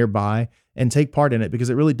one nearby and take part in it,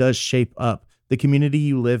 because it really does shape up the community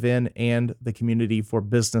you live in and the community for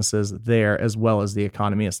businesses there, as well as the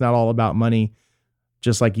economy. It's not all about money.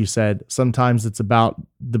 Just like you said, sometimes it's about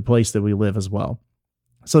the place that we live as well.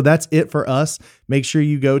 So that's it for us. Make sure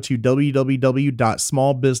you go to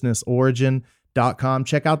www.smallbusinessorigin.com.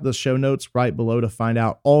 Check out the show notes right below to find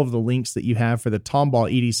out all of the links that you have for the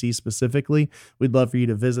Tomball EDC specifically. We'd love for you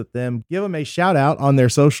to visit them. Give them a shout out on their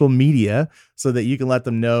social media so that you can let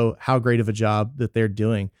them know how great of a job that they're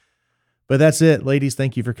doing. But that's it, ladies.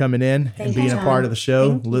 Thank you for coming in and being a part of the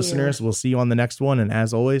show. Listeners, we'll see you on the next one. And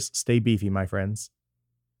as always, stay beefy, my friends.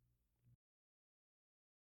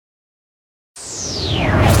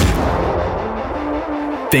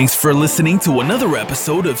 Thanks for listening to another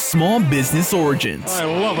episode of Small Business Origins. I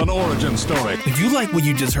love an origin story. If you like what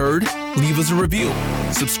you just heard, leave us a review,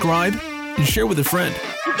 subscribe, and share with a friend.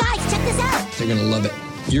 You guys, check this out. They're going to love it.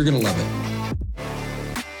 You're going to love it.